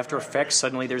Adobe After Effects,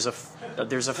 suddenly there's a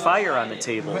fire on the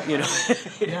table, you know.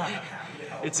 Yeah.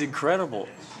 It's incredible.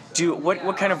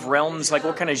 What kind of realms, like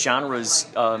what kind of genres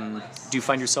do you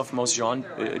find yourself most drawn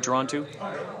to?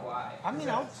 I mean,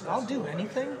 I'll do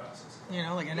anything, you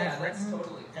know, like, and I've written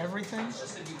everything.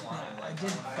 I did,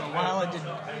 for a while,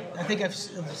 I think I've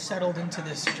settled into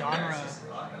this genre.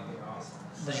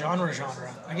 The genre.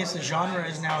 I guess the genre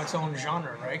is now its own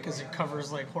genre, right? Because it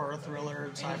covers like horror, thriller,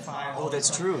 sci-fi. Oh,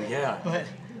 that's true, yeah. But,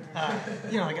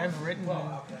 you know, like I've written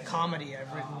comedy,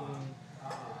 I've written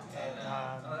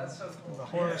the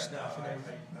horror stuff, and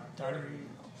I've done,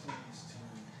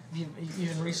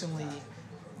 even recently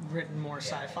written more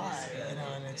sci-fi, you know,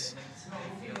 and it's,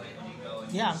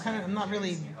 yeah, I'm not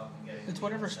really, it's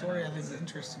whatever story I think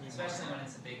interests me.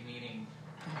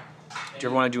 Do you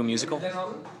ever want to do a musical?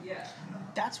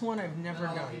 That's one I've never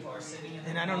done,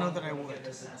 and I don't know that I would.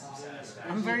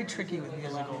 I'm very tricky with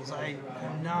musicals. I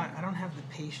don't have the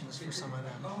patience for some of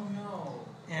them,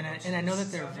 and I know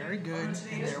that they're very good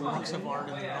and they're works of art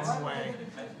in their own way.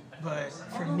 But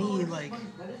for me, like,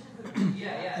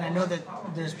 and I know that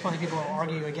there's plenty of people who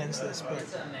argue against this, but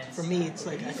for me, it's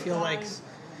like I feel like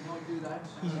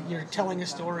you're telling a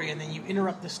story and then you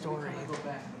interrupt the story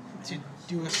to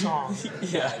do a song,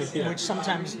 which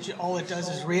sometimes all it does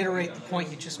is reiterate the point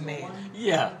you just made.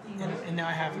 Yeah. And now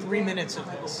I have 3 minutes of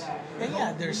this. And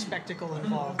yeah, there's spectacle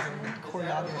involved and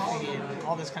choreography and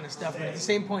all this kind of stuff, but at the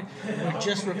same point, we're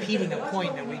just repeating a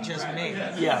point that we just made.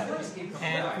 Yeah.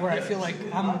 And where I feel like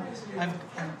I've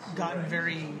gotten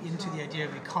very into the idea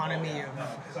of economy of,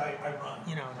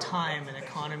 you know, time and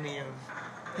economy of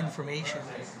information.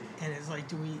 And it's like,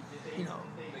 do we, you know,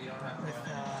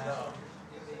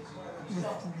 with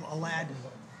Aladdin,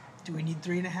 do we need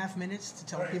 3.5 minutes to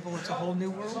tell people it's a whole new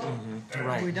world? Mm-hmm.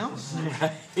 Right. We don't.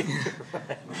 Right.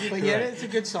 But yet it's a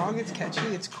good song, it's catchy,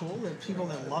 it's cool, there are people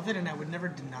that love it, and I would never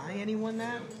deny anyone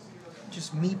that.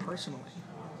 Just me personally.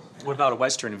 What about a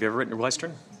Western? Have you ever written a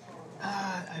Western?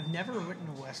 I've never written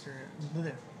a Western.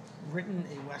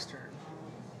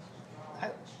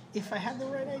 If I had the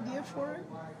right idea for it,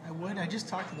 I would. I just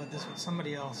talked about this with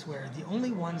somebody else, where the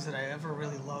only ones that I ever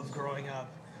really loved growing up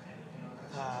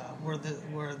were the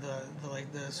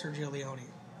Sergio Leone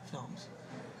films,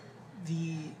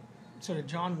 the sort of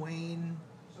John Wayne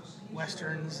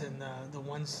westerns and the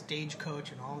one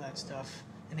Stagecoach and all that stuff.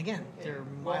 And again, they're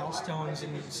milestones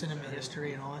in cinema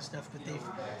history and all that stuff, but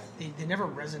they never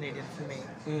resonated for me.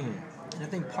 And I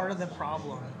think part of the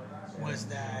problem was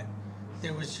that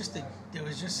there was just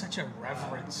such a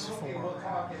reverence for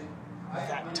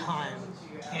that time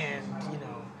and, you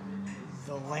know,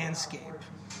 the landscape.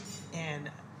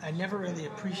 And I never really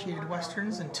appreciated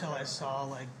westerns until I saw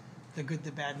like The Good,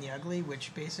 the Bad, and the Ugly,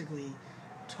 which basically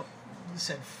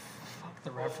said, "Fuck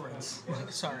the reference."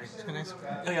 Like, sorry, can I?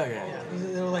 Yeah.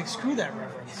 They were like, "Screw that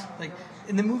reference." Like,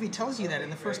 and the movie tells you that in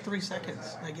the first 3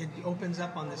 seconds. Like, it opens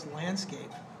up on this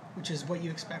landscape, which is what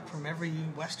you expect from every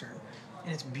western,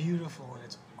 and it's beautiful and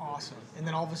it's awesome. And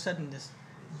then all of a sudden, this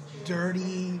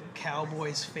dirty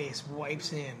cowboy's face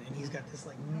wipes in, and he's got this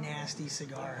like nasty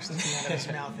cigar sticking out of his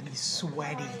mouth, and he's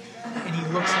sweaty, and he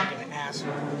looks like an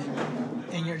asshole.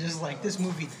 And you're just like, this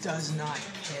movie does not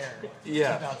care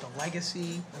about the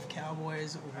legacy of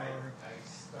cowboys or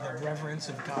the reverence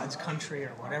of God's country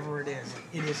or whatever it is.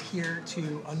 It is here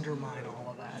to undermine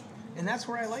all of that, and that's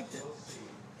where I liked it.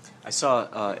 I saw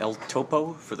El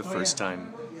Topo for the first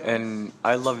time, and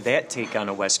I love that take on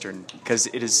a Western because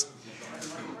it's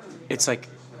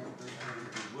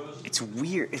it's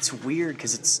weird. It's weird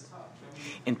because it's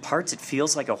in parts it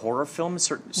feels like a horror film in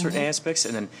certain aspects,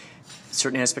 and then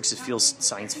certain aspects it feels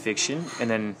science fiction, and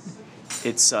then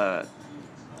it's talk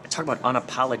about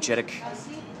unapologetic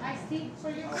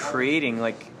creating.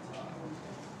 Like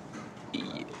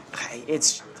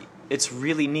it's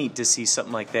really neat to see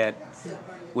something like that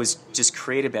was just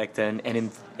created back then,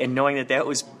 and knowing that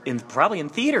was probably in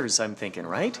theaters. I'm thinking,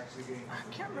 right?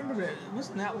 I can't remember, but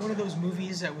wasn't that one of those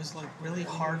movies that was like really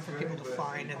hard for people to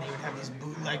find, and they would have these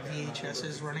bootleg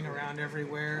VHSs running around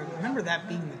everywhere? I remember that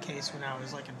being the case when I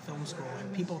was like in film school,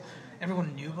 and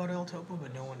everyone knew about El Topo,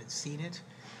 but no one had seen it,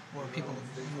 or people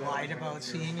lied about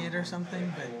seeing it or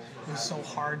something, but it was so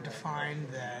hard to find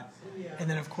that. And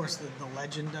then of course the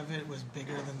legend of it was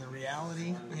bigger than the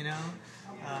reality, you know.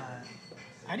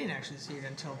 I didn't actually see it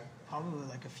until probably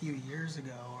like a few years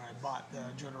ago, where I bought the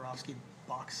Jodorowsky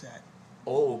box set.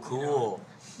 Oh, cool. You know,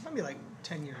 probably like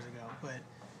 10 years ago, but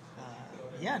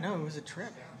yeah, no, it was a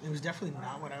trip. It was definitely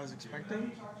not what I was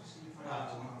expecting.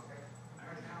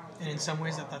 And in some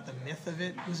ways I thought the myth of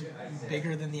it was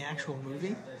bigger than the actual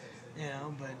movie, you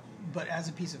know, but as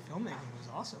a piece of filmmaking it was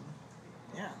awesome.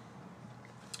 Yeah.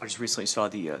 I just recently saw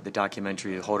the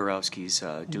documentary of Jodorowsky's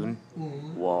Dune.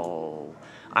 Mm-hmm. Whoa.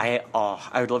 I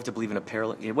would love to believe in a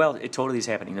parallel... Well, it totally is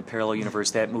happening. In a parallel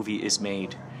universe, that movie is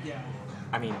made. Yeah.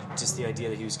 I mean, just the idea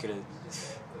that he was going to...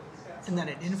 And that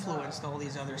it influenced all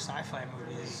these other sci-fi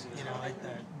movies, you know, like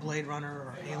the Blade Runner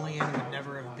or Alien would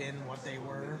never have been what they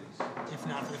were if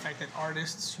not for the fact that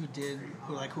artists who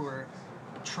were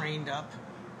trained up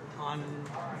on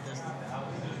the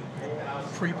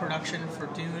pre-production for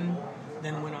Dune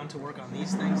then went on to work on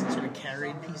these things and sort of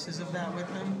carried pieces of that with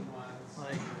them.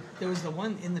 Like, there was the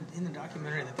one in the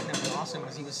documentary that I think was awesome,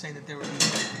 was he was saying that there were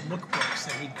these lookbooks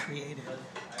that he'd created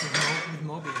with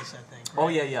Mobius, I think. Right? Oh,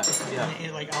 yeah. And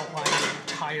it like outlined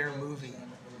the entire movie.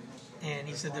 And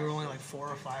he said there were only like 4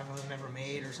 or 5 of them ever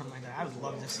made or something like that. I would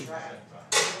love to see that.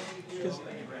 Because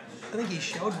I think he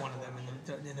showed one of them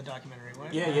in the documentary.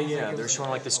 What? Yeah. They're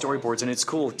showing like the storyboards, and it's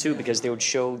cool too because they would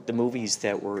show the movies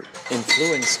that were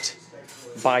influenced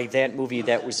by that movie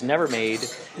that was never made.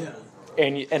 Yeah.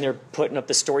 And they're putting up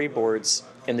the storyboards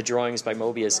and the drawings by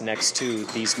Mobius next to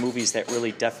these movies that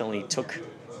really definitely took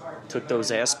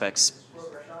those aspects.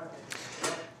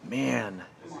 Man,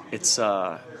 it's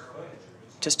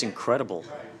just incredible.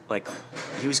 Like,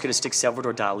 he was going to stick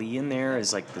Salvador Dali in there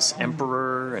as like this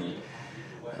emperor, and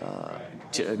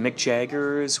Mick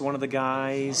Jagger is one of the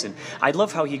guys, and I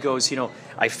love how he goes, you know,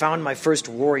 I found my first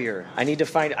warrior. I needed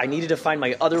to find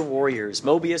my other warriors.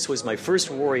 Mobius was my first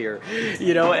warrior,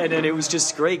 you know, and it was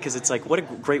just great because it's like, what a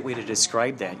great way to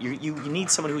describe that. You need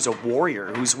someone who's a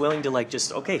warrior, who's willing to like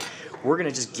just, okay, we're gonna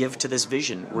just give to this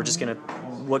vision. We're just gonna,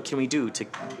 what can we do to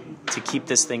keep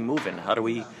this thing moving? How do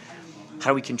we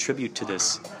contribute to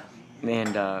this?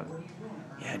 And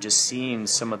yeah, just seeing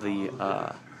some of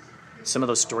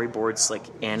those storyboards like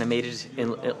animated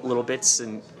in little bits,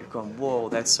 and you're going, whoa,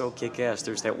 that's so kick-ass.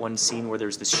 There's that one scene where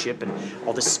there's this ship and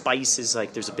all the spice is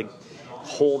like, there's a big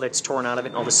hole that's torn out of it,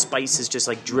 and all the spice is just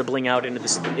like dribbling out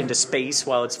into space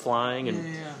while it's flying.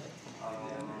 And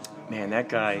man, that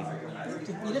guy.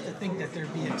 You'd have to think that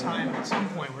there'd be a time at some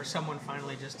point where someone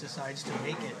finally just decides to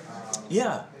make it.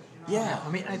 Yeah. I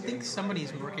mean, I think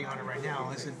somebody's working on it right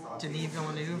now. Is it Denis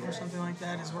Villeneuve or something like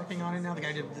that is working on it now? The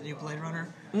guy who did the new Blade Runner?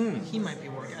 He might be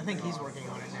working. I think he's working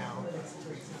on it now.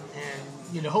 And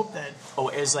you'd hope that... Oh,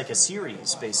 as like a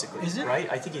series, basically. Is it? Right?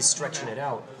 I think he's stretching it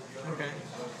out. Okay.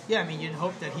 Yeah, I mean, you'd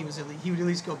hope that he would at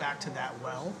least go back to that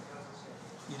well.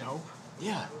 You'd hope.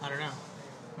 Yeah. I don't know.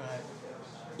 But...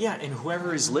 Yeah, and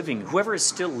whoever is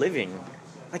still living,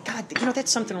 like, God, you know,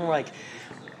 that's something where, like,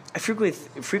 I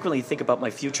frequently think about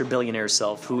my future billionaire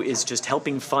self, who is just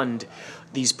helping fund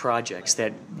these projects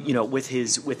that, you know, with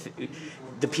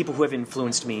the people who have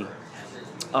influenced me.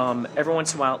 Every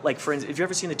once in a while, like, for instance, have you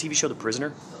ever seen the TV show The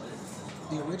Prisoner?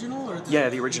 The original or the... Yeah,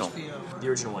 the original. HBO? The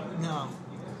original one. No.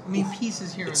 I mean,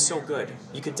 pieces here It's and so there. good.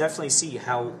 You could definitely see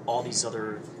how all these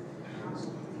other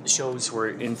shows were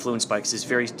influenced by, because it's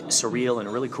very surreal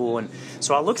and really cool. And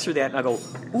so I'll look through that and I go,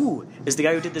 ooh, is the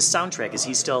guy who did this soundtrack, is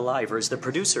he still alive, or is the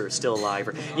producer still alive?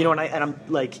 Or, you know, and I'm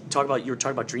like, you were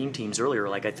talking about dream teams earlier.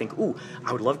 Like, I think, ooh,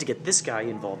 I would love to get this guy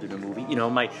involved in a movie. You know,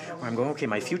 where I'm going, okay,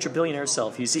 my future billionaire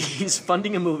self, he's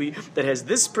funding a movie that has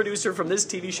this producer from this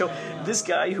TV show, this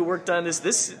guy who worked on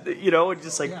this, you know,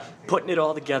 just like putting it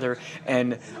all together.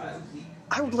 And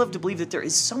I would love to believe that there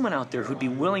is someone out there who'd be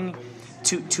willing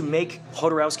to make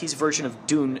Jodorowsky's version of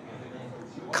Dune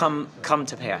come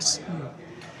to pass.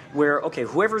 Where, okay,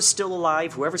 whoever's still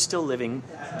alive, whoever's still living,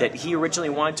 that he originally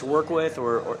wanted to work with,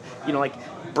 or you know, like,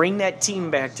 bring that team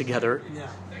back together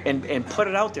and put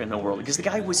it out there in the world, because the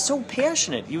guy was so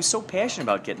passionate. He was so passionate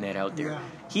about getting that out there. Yeah.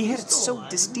 He had He's it still so alive.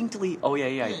 distinctly. Oh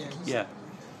yeah. You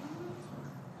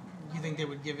think they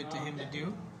would give it to him to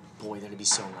do? Boy, that'd be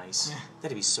so nice. Yeah.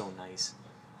 That'd be so nice.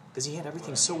 Because he had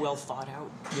everything so well thought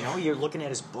out. You know, you're looking at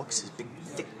his books, his big,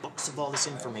 thick books of all this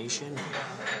information.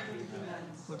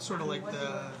 Well, it's sort of like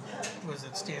was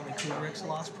it Stanley Kubrick's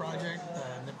Lost Project,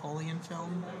 the Napoleon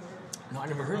film? No, I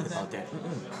never heard about that.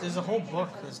 There's a whole book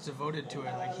that's devoted to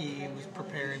it. Like he was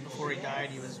preparing before he died.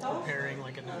 He was preparing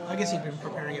I guess he'd been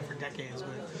preparing it for decades,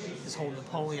 but his whole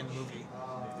Napoleon movie,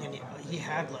 and he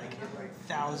had like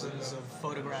thousands of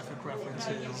photographic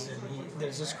references, and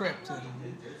there's a script, and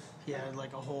he had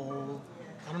like a whole.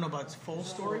 I don't know about full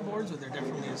storyboards, but there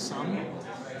definitely is some.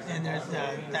 And there's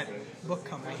that book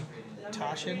company,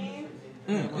 Toshin,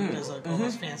 does like all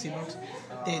those fancy books.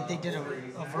 They did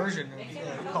a version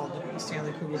of, called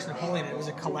Stanley Kubrick's Napoleon. It was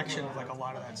a collection of like a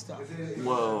lot of that stuff.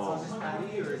 Whoa.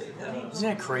 Isn't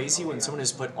that crazy when someone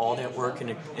has put all that work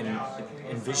in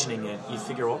envisioning it? You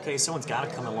figure, okay, someone's got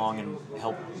to come along and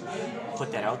help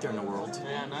put that out there in the world.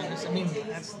 Yeah, not just. I mean,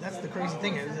 that's the crazy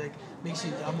thing. It like makes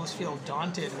you almost feel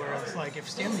daunted. Where it's like, if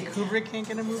Stanley Kubrick can't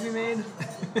get a movie made,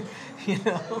 you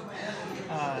know,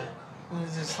 it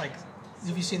was just like.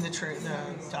 Have you seen the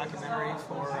documentary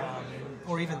for,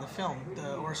 or even the film,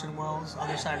 the Orson Welles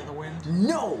Other Side of the Wind?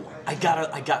 No,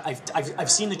 I've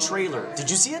seen the trailer.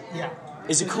 Did you see it? Yeah.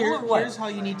 Is it cool or what? Here's how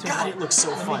you need to. God, it looks so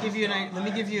fun. Let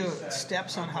me give you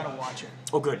steps on how to watch it.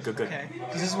 Oh, good. Okay,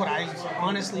 because this is what I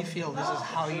honestly feel. This is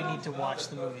how you need to watch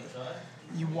the movie.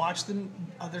 You watch the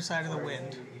Other Side of the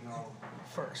Wind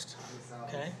first.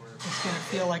 Okay, it's gonna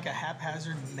feel like a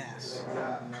haphazard mess.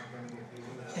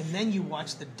 And then you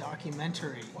watch the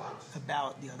documentary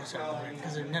about the Other Side of the Wind,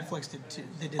 because Netflix did too.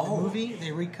 They did the movie.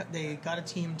 They got a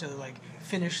team to like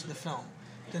finish the film.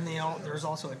 Then there's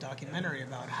also a documentary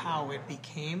about how it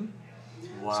became.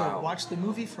 Wow. So watch the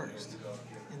movie first,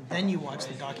 and then you watch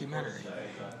the documentary,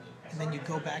 and then you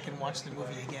go back and watch the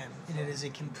movie again, and it is a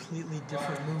completely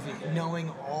different movie. Knowing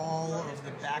all of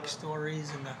the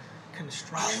backstories and the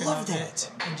construction of it,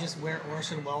 and just where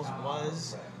Orson Welles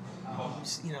was.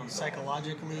 You know,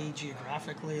 psychologically,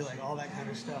 geographically, like all that kind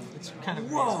of stuff. It's kind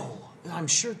of Whoa! I'm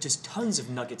sure just tons of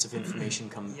nuggets of information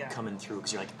coming through,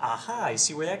 because you're like, aha, I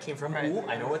see where that came from. Right. Ooh,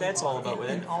 I know what that's all about with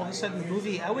it. And all of a sudden, the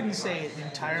movie, I wouldn't say it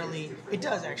entirely. It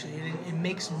does actually. It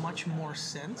makes much more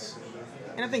sense.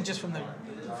 And I think just from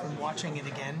watching it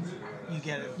again,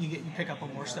 you pick up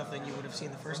on more stuff than you would have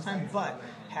seen the first time. But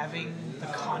having the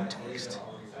context,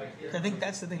 I think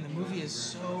that's the thing. The movie is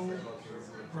so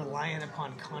reliant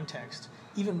upon context,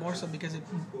 even more so because it's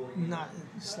not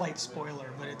slight spoiler,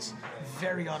 but it's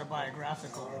very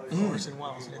autobiographical for Orson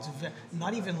Welles, and it's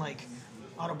not even like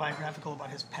autobiographical about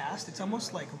his past. It's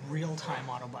almost like real-time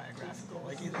autobiographical.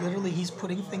 Like literally, he's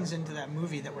putting things into that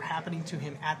movie that were happening to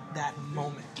him at that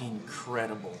moment.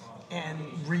 Incredible. And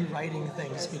rewriting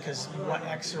things because what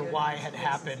X or Y had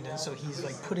happened, and so he's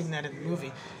like putting that in the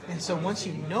movie. And so once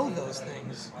you know those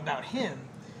things about him,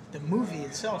 the movie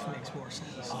itself makes more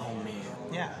sense. Oh man.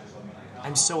 Yeah.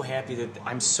 I'm so happy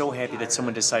that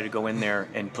someone decided to go in there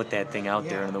and put that thing out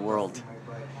there in the world.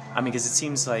 I mean, because it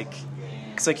seems like,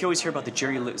 it's like you always hear about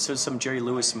some Jerry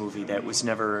Lewis movie that was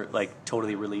never like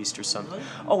totally released or something.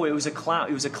 Oh, it was a clown.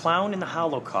 It was a clown in the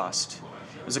Holocaust.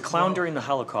 It was a clown during the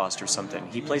Holocaust or something.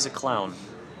 He plays a clown,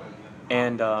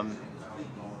 and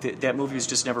that movie was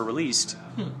just never released.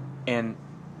 And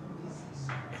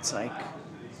it's like.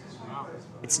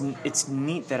 It's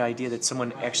neat, that idea that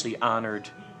someone actually honored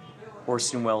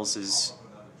Orson Welles'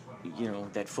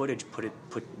 that footage,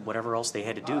 put whatever else they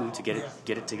had to do to get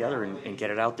it together and get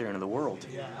it out there into the world.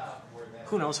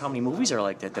 Who knows how many movies are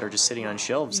like that are just sitting on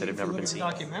shelves that have never been seen. If you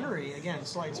look at the documentary, again,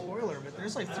 slight spoiler, but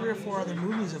there's like 3 or 4 other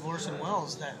movies of Orson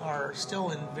Welles that are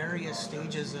still in various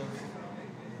stages of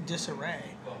disarray.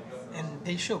 And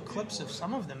they show clips of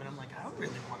some of them, and I'm like, I don't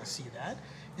really want to see that.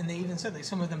 And they even said that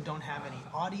some of them don't have any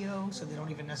audio, so they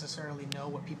don't even necessarily know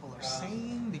what people are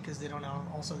saying, because they don't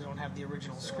have the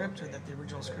original script, or that the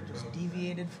original script was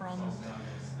deviated from.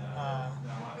 I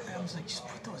was like, just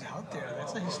put those out there.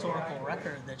 That's a historical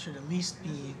record that should at least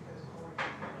be,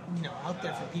 out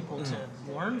there for people to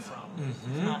learn from,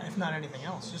 if not anything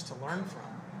else, just to learn from.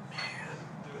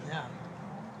 Yeah.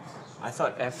 I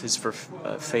thought F is for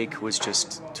Fake was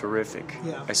just terrific.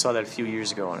 Yeah. I saw that a few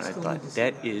years ago, and I thought,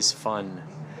 that is fun.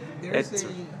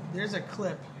 There's a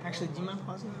clip. Actually, do you mind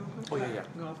pausing real quick? Oh, yeah.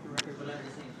 Go off the record.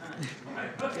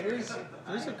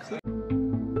 There's a clip.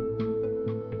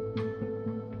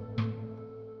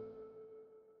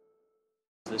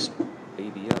 This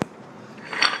baby up.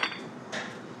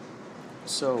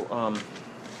 So,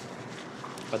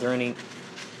 Are there any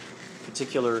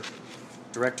particular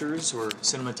directors or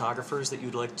cinematographers that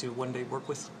you'd like to one day work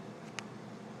with?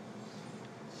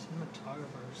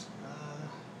 Cinematographers.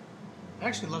 I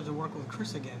actually love to work with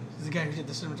Chris again. He's the guy who did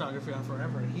the cinematography on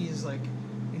Forever. He's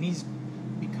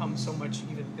become so much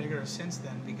even bigger since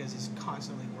then because he's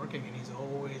constantly working and he's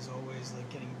always like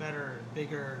getting better and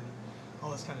bigger and all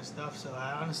this kind of stuff. So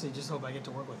I honestly just hope I get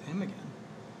to work with him again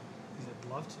because I'd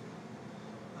love to.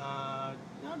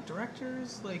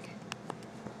 Directors like.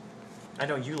 I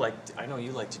know you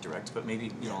like to direct, but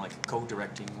maybe like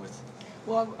co-directing with.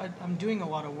 Well, I'm doing a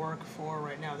lot of work for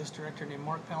right now this director named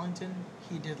Mark Pellington.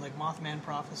 He did like Mothman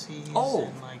Prophecies. Oh.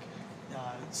 And like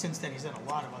since then he's done a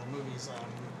lot of other movies.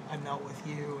 I Melt With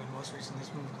You, and most recently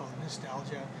this movie called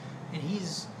Nostalgia. And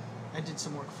I did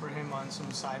some work for him on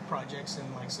some side projects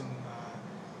and like some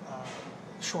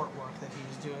short work that he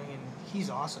was doing. And he's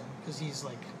awesome because he's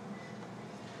like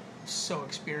so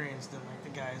experienced and like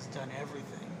the guy's done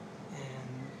everything. And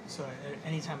so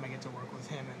anytime I get to work with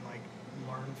him and like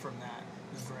learn from that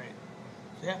is great.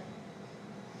 So,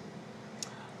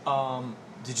 yeah.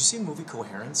 Did you see the movie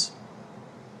Coherence?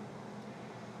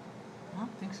 I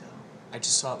don't think so. I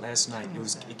just saw it last night.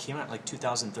 It came out like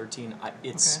 2013.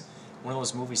 It's one of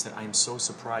those movies that I am so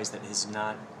surprised that has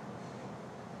not.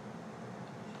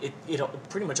 It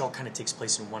pretty much all kind of takes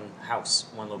place in one house,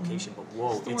 one location. But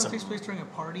whoa, It's the one that takes place during a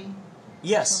party.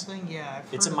 Yes. Something? Yeah,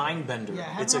 It's a mind bender. Yeah, I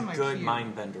have it's it a on my good queue.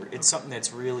 mind bender. It's something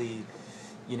that's really,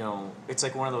 it's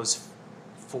like one of those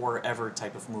forever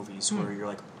type of movies where you're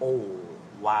like, oh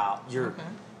wow, there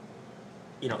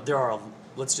are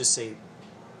let's just say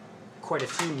quite a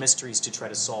few mysteries to try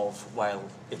to solve while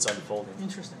it's unfolding.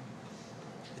 Interesting.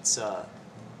 It's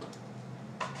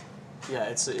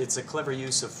it's a clever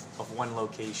use of one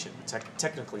location,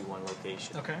 technically one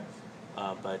location. Okay.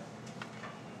 But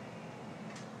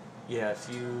yeah, if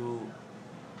you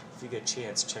get a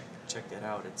chance, check that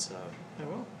out. It's I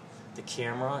will. the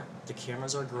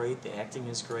cameras are great. The acting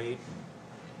is great.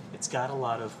 It's got a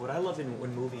lot of what I love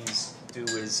when movies do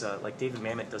is like David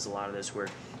Mamet does a lot of this where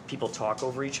people talk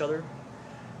over each other,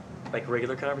 like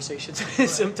regular conversations. Right.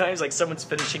 Sometimes like someone's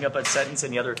finishing up a sentence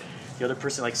and the other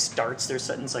person like starts their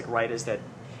sentence like right at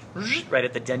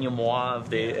the denouement of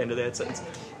the end of that sentence.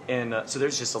 And so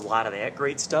there's just a lot of that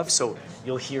great stuff. So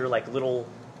you'll hear like little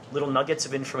nuggets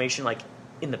of information like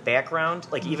in the background.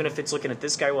 Like even if it's looking at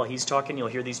this guy while he's talking, you'll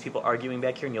hear these people arguing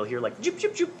back here, and you'll hear like joop,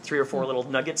 joop, joop, 3 or 4 little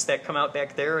nuggets that come out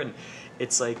back there, and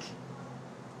it's like,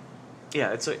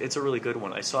 yeah, it's a really good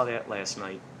one. I saw that last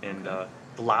night. And The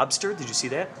Lobster, did you see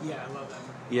that? Yeah, I love that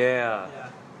movie. Yeah, Yeah.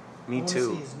 me I want too.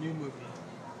 to see his new movie.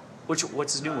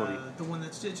 What's his new movie? The one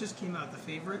it just came out, The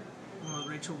Favorite, with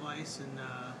Rachel Weisz and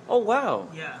Oh wow.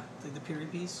 yeah, the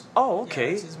period piece. Oh okay.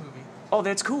 Yeah, it's his movie. Oh,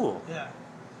 that's cool. Yeah,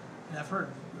 and I've heard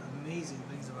amazing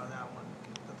things about that one.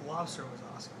 But The Lobster was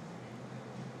awesome.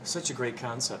 Such a great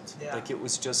concept. Yeah. Like it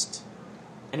was just,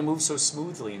 and it moved so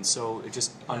smoothly, and so it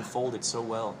just unfolded so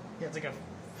well. Yeah,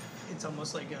 it's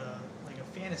almost like a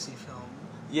fantasy film.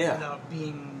 Yeah. Without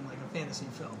being like a fantasy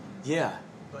film. Yeah.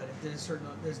 But there's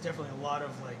definitely a lot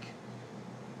of like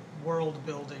world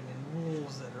building and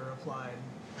rules that are applied.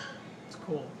 It's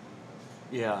cool.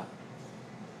 Yeah.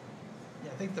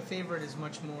 Yeah, I think The Favorite is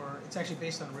much more. It's actually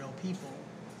based on real people,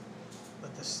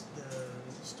 but the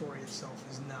story itself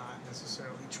is not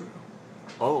necessarily true.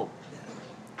 Oh. Yeah.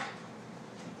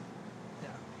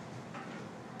 Yeah.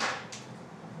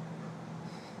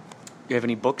 You have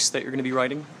any books that you're going to be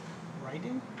writing?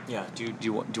 Writing? Yeah. Do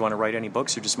you want to write any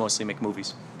books or just mostly make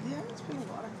movies? Yeah, it's been a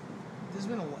lot. It's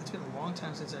been a long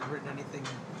time since I've written anything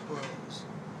prose.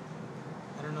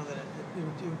 I don't know that it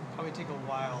would probably take a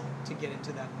while to get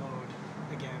into that mode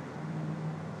again.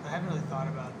 I haven't really thought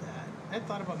about that. I had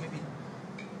thought about maybe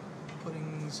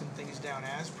putting some things down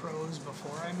as prose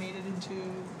before I made it into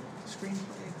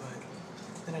screenplay, but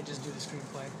then I just do the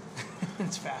screenplay.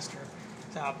 It's faster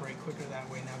to operate quicker that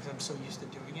way now because I'm so used to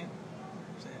doing it.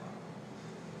 So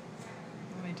yeah,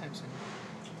 not anytime soon.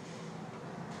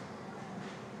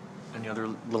 Any other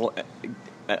little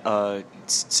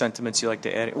sentiments you like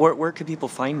to add? Where could people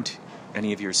find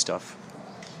any of your stuff?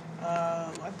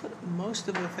 I put most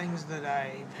of the things that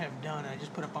I have done, I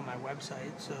just put up on my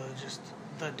website, so just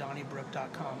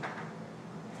thedonnybrook.com.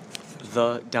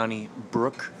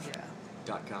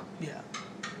 TheDonnieBrook.com. Yeah.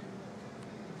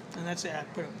 And that's it. I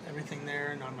put up everything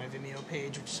there and on my Vimeo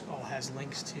page, which all has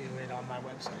links to it on my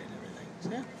website and everything. So,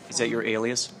 yeah. Is that your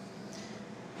alias?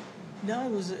 No,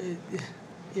 it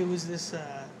was this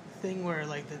thing where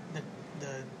like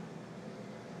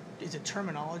it's a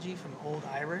terminology from Old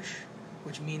Irish,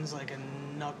 which means like an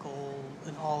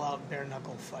all-out bare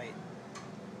knuckle fight.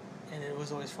 and it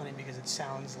was always funny because it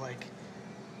sounds like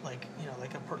you know,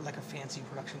 like a fancy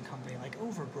production company, like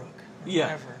Overbrook or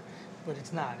whatever. But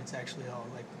it's not. It's actually all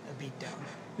like a beatdown.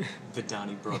 The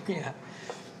Donnybrook. Yeah.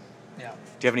 Yeah.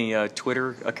 Do you have any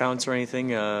Twitter accounts or anything?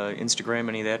 Instagram,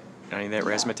 any of that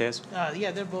razzmatazz?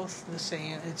 Yeah, they're both the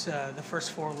same. It's the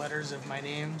first 4 letters of my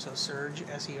name, so Serge,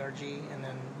 S-E-R-G, and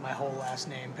then my whole last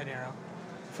name, Pinheiro,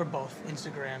 for both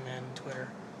Instagram and Twitter,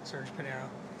 Serge Pinheiro.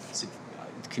 So,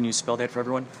 can you spell that for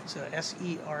everyone? So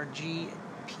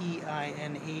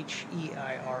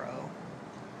S-E-R-G-P-I-N-H-E-I-R-O.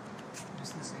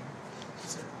 Just the same.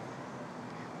 That's it.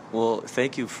 Well,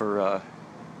 thank you for.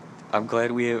 I'm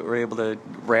glad we were able to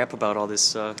rap about all this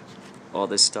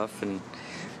stuff, and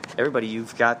everybody,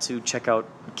 you've got to check out.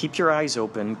 Keep your eyes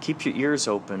open, keep your ears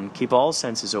open, keep all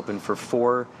senses open for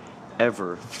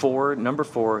Forever. Number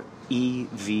 4,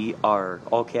 EVR,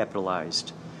 all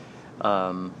capitalized.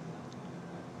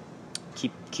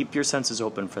 Keep your senses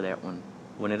open for that one.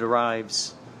 When it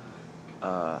arrives,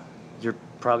 you're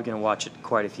probably going to watch it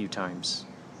quite a few times.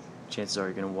 Chances are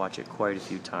you're going to watch it quite a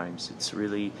few times. It's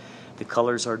really, the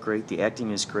colors are great, the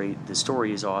acting is great, the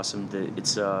story is awesome.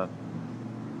 It's I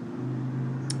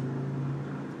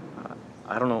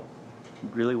don't know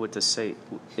really what to say.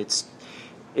 It's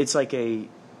like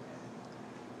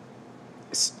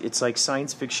it's like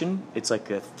science fiction. It's like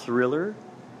a thriller.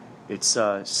 It's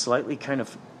slightly kind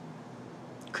of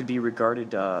could be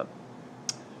regarded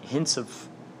hints of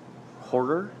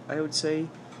horror, I would say.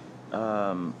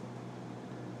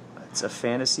 It's a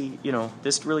fantasy. You know,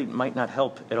 this really might not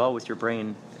help at all with your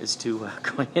brain as to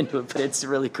going into it, but it's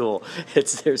really cool.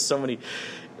 There's so many.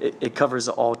 It covers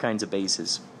all kinds of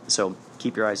bases. So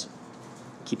keep your eyes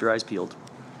peeled.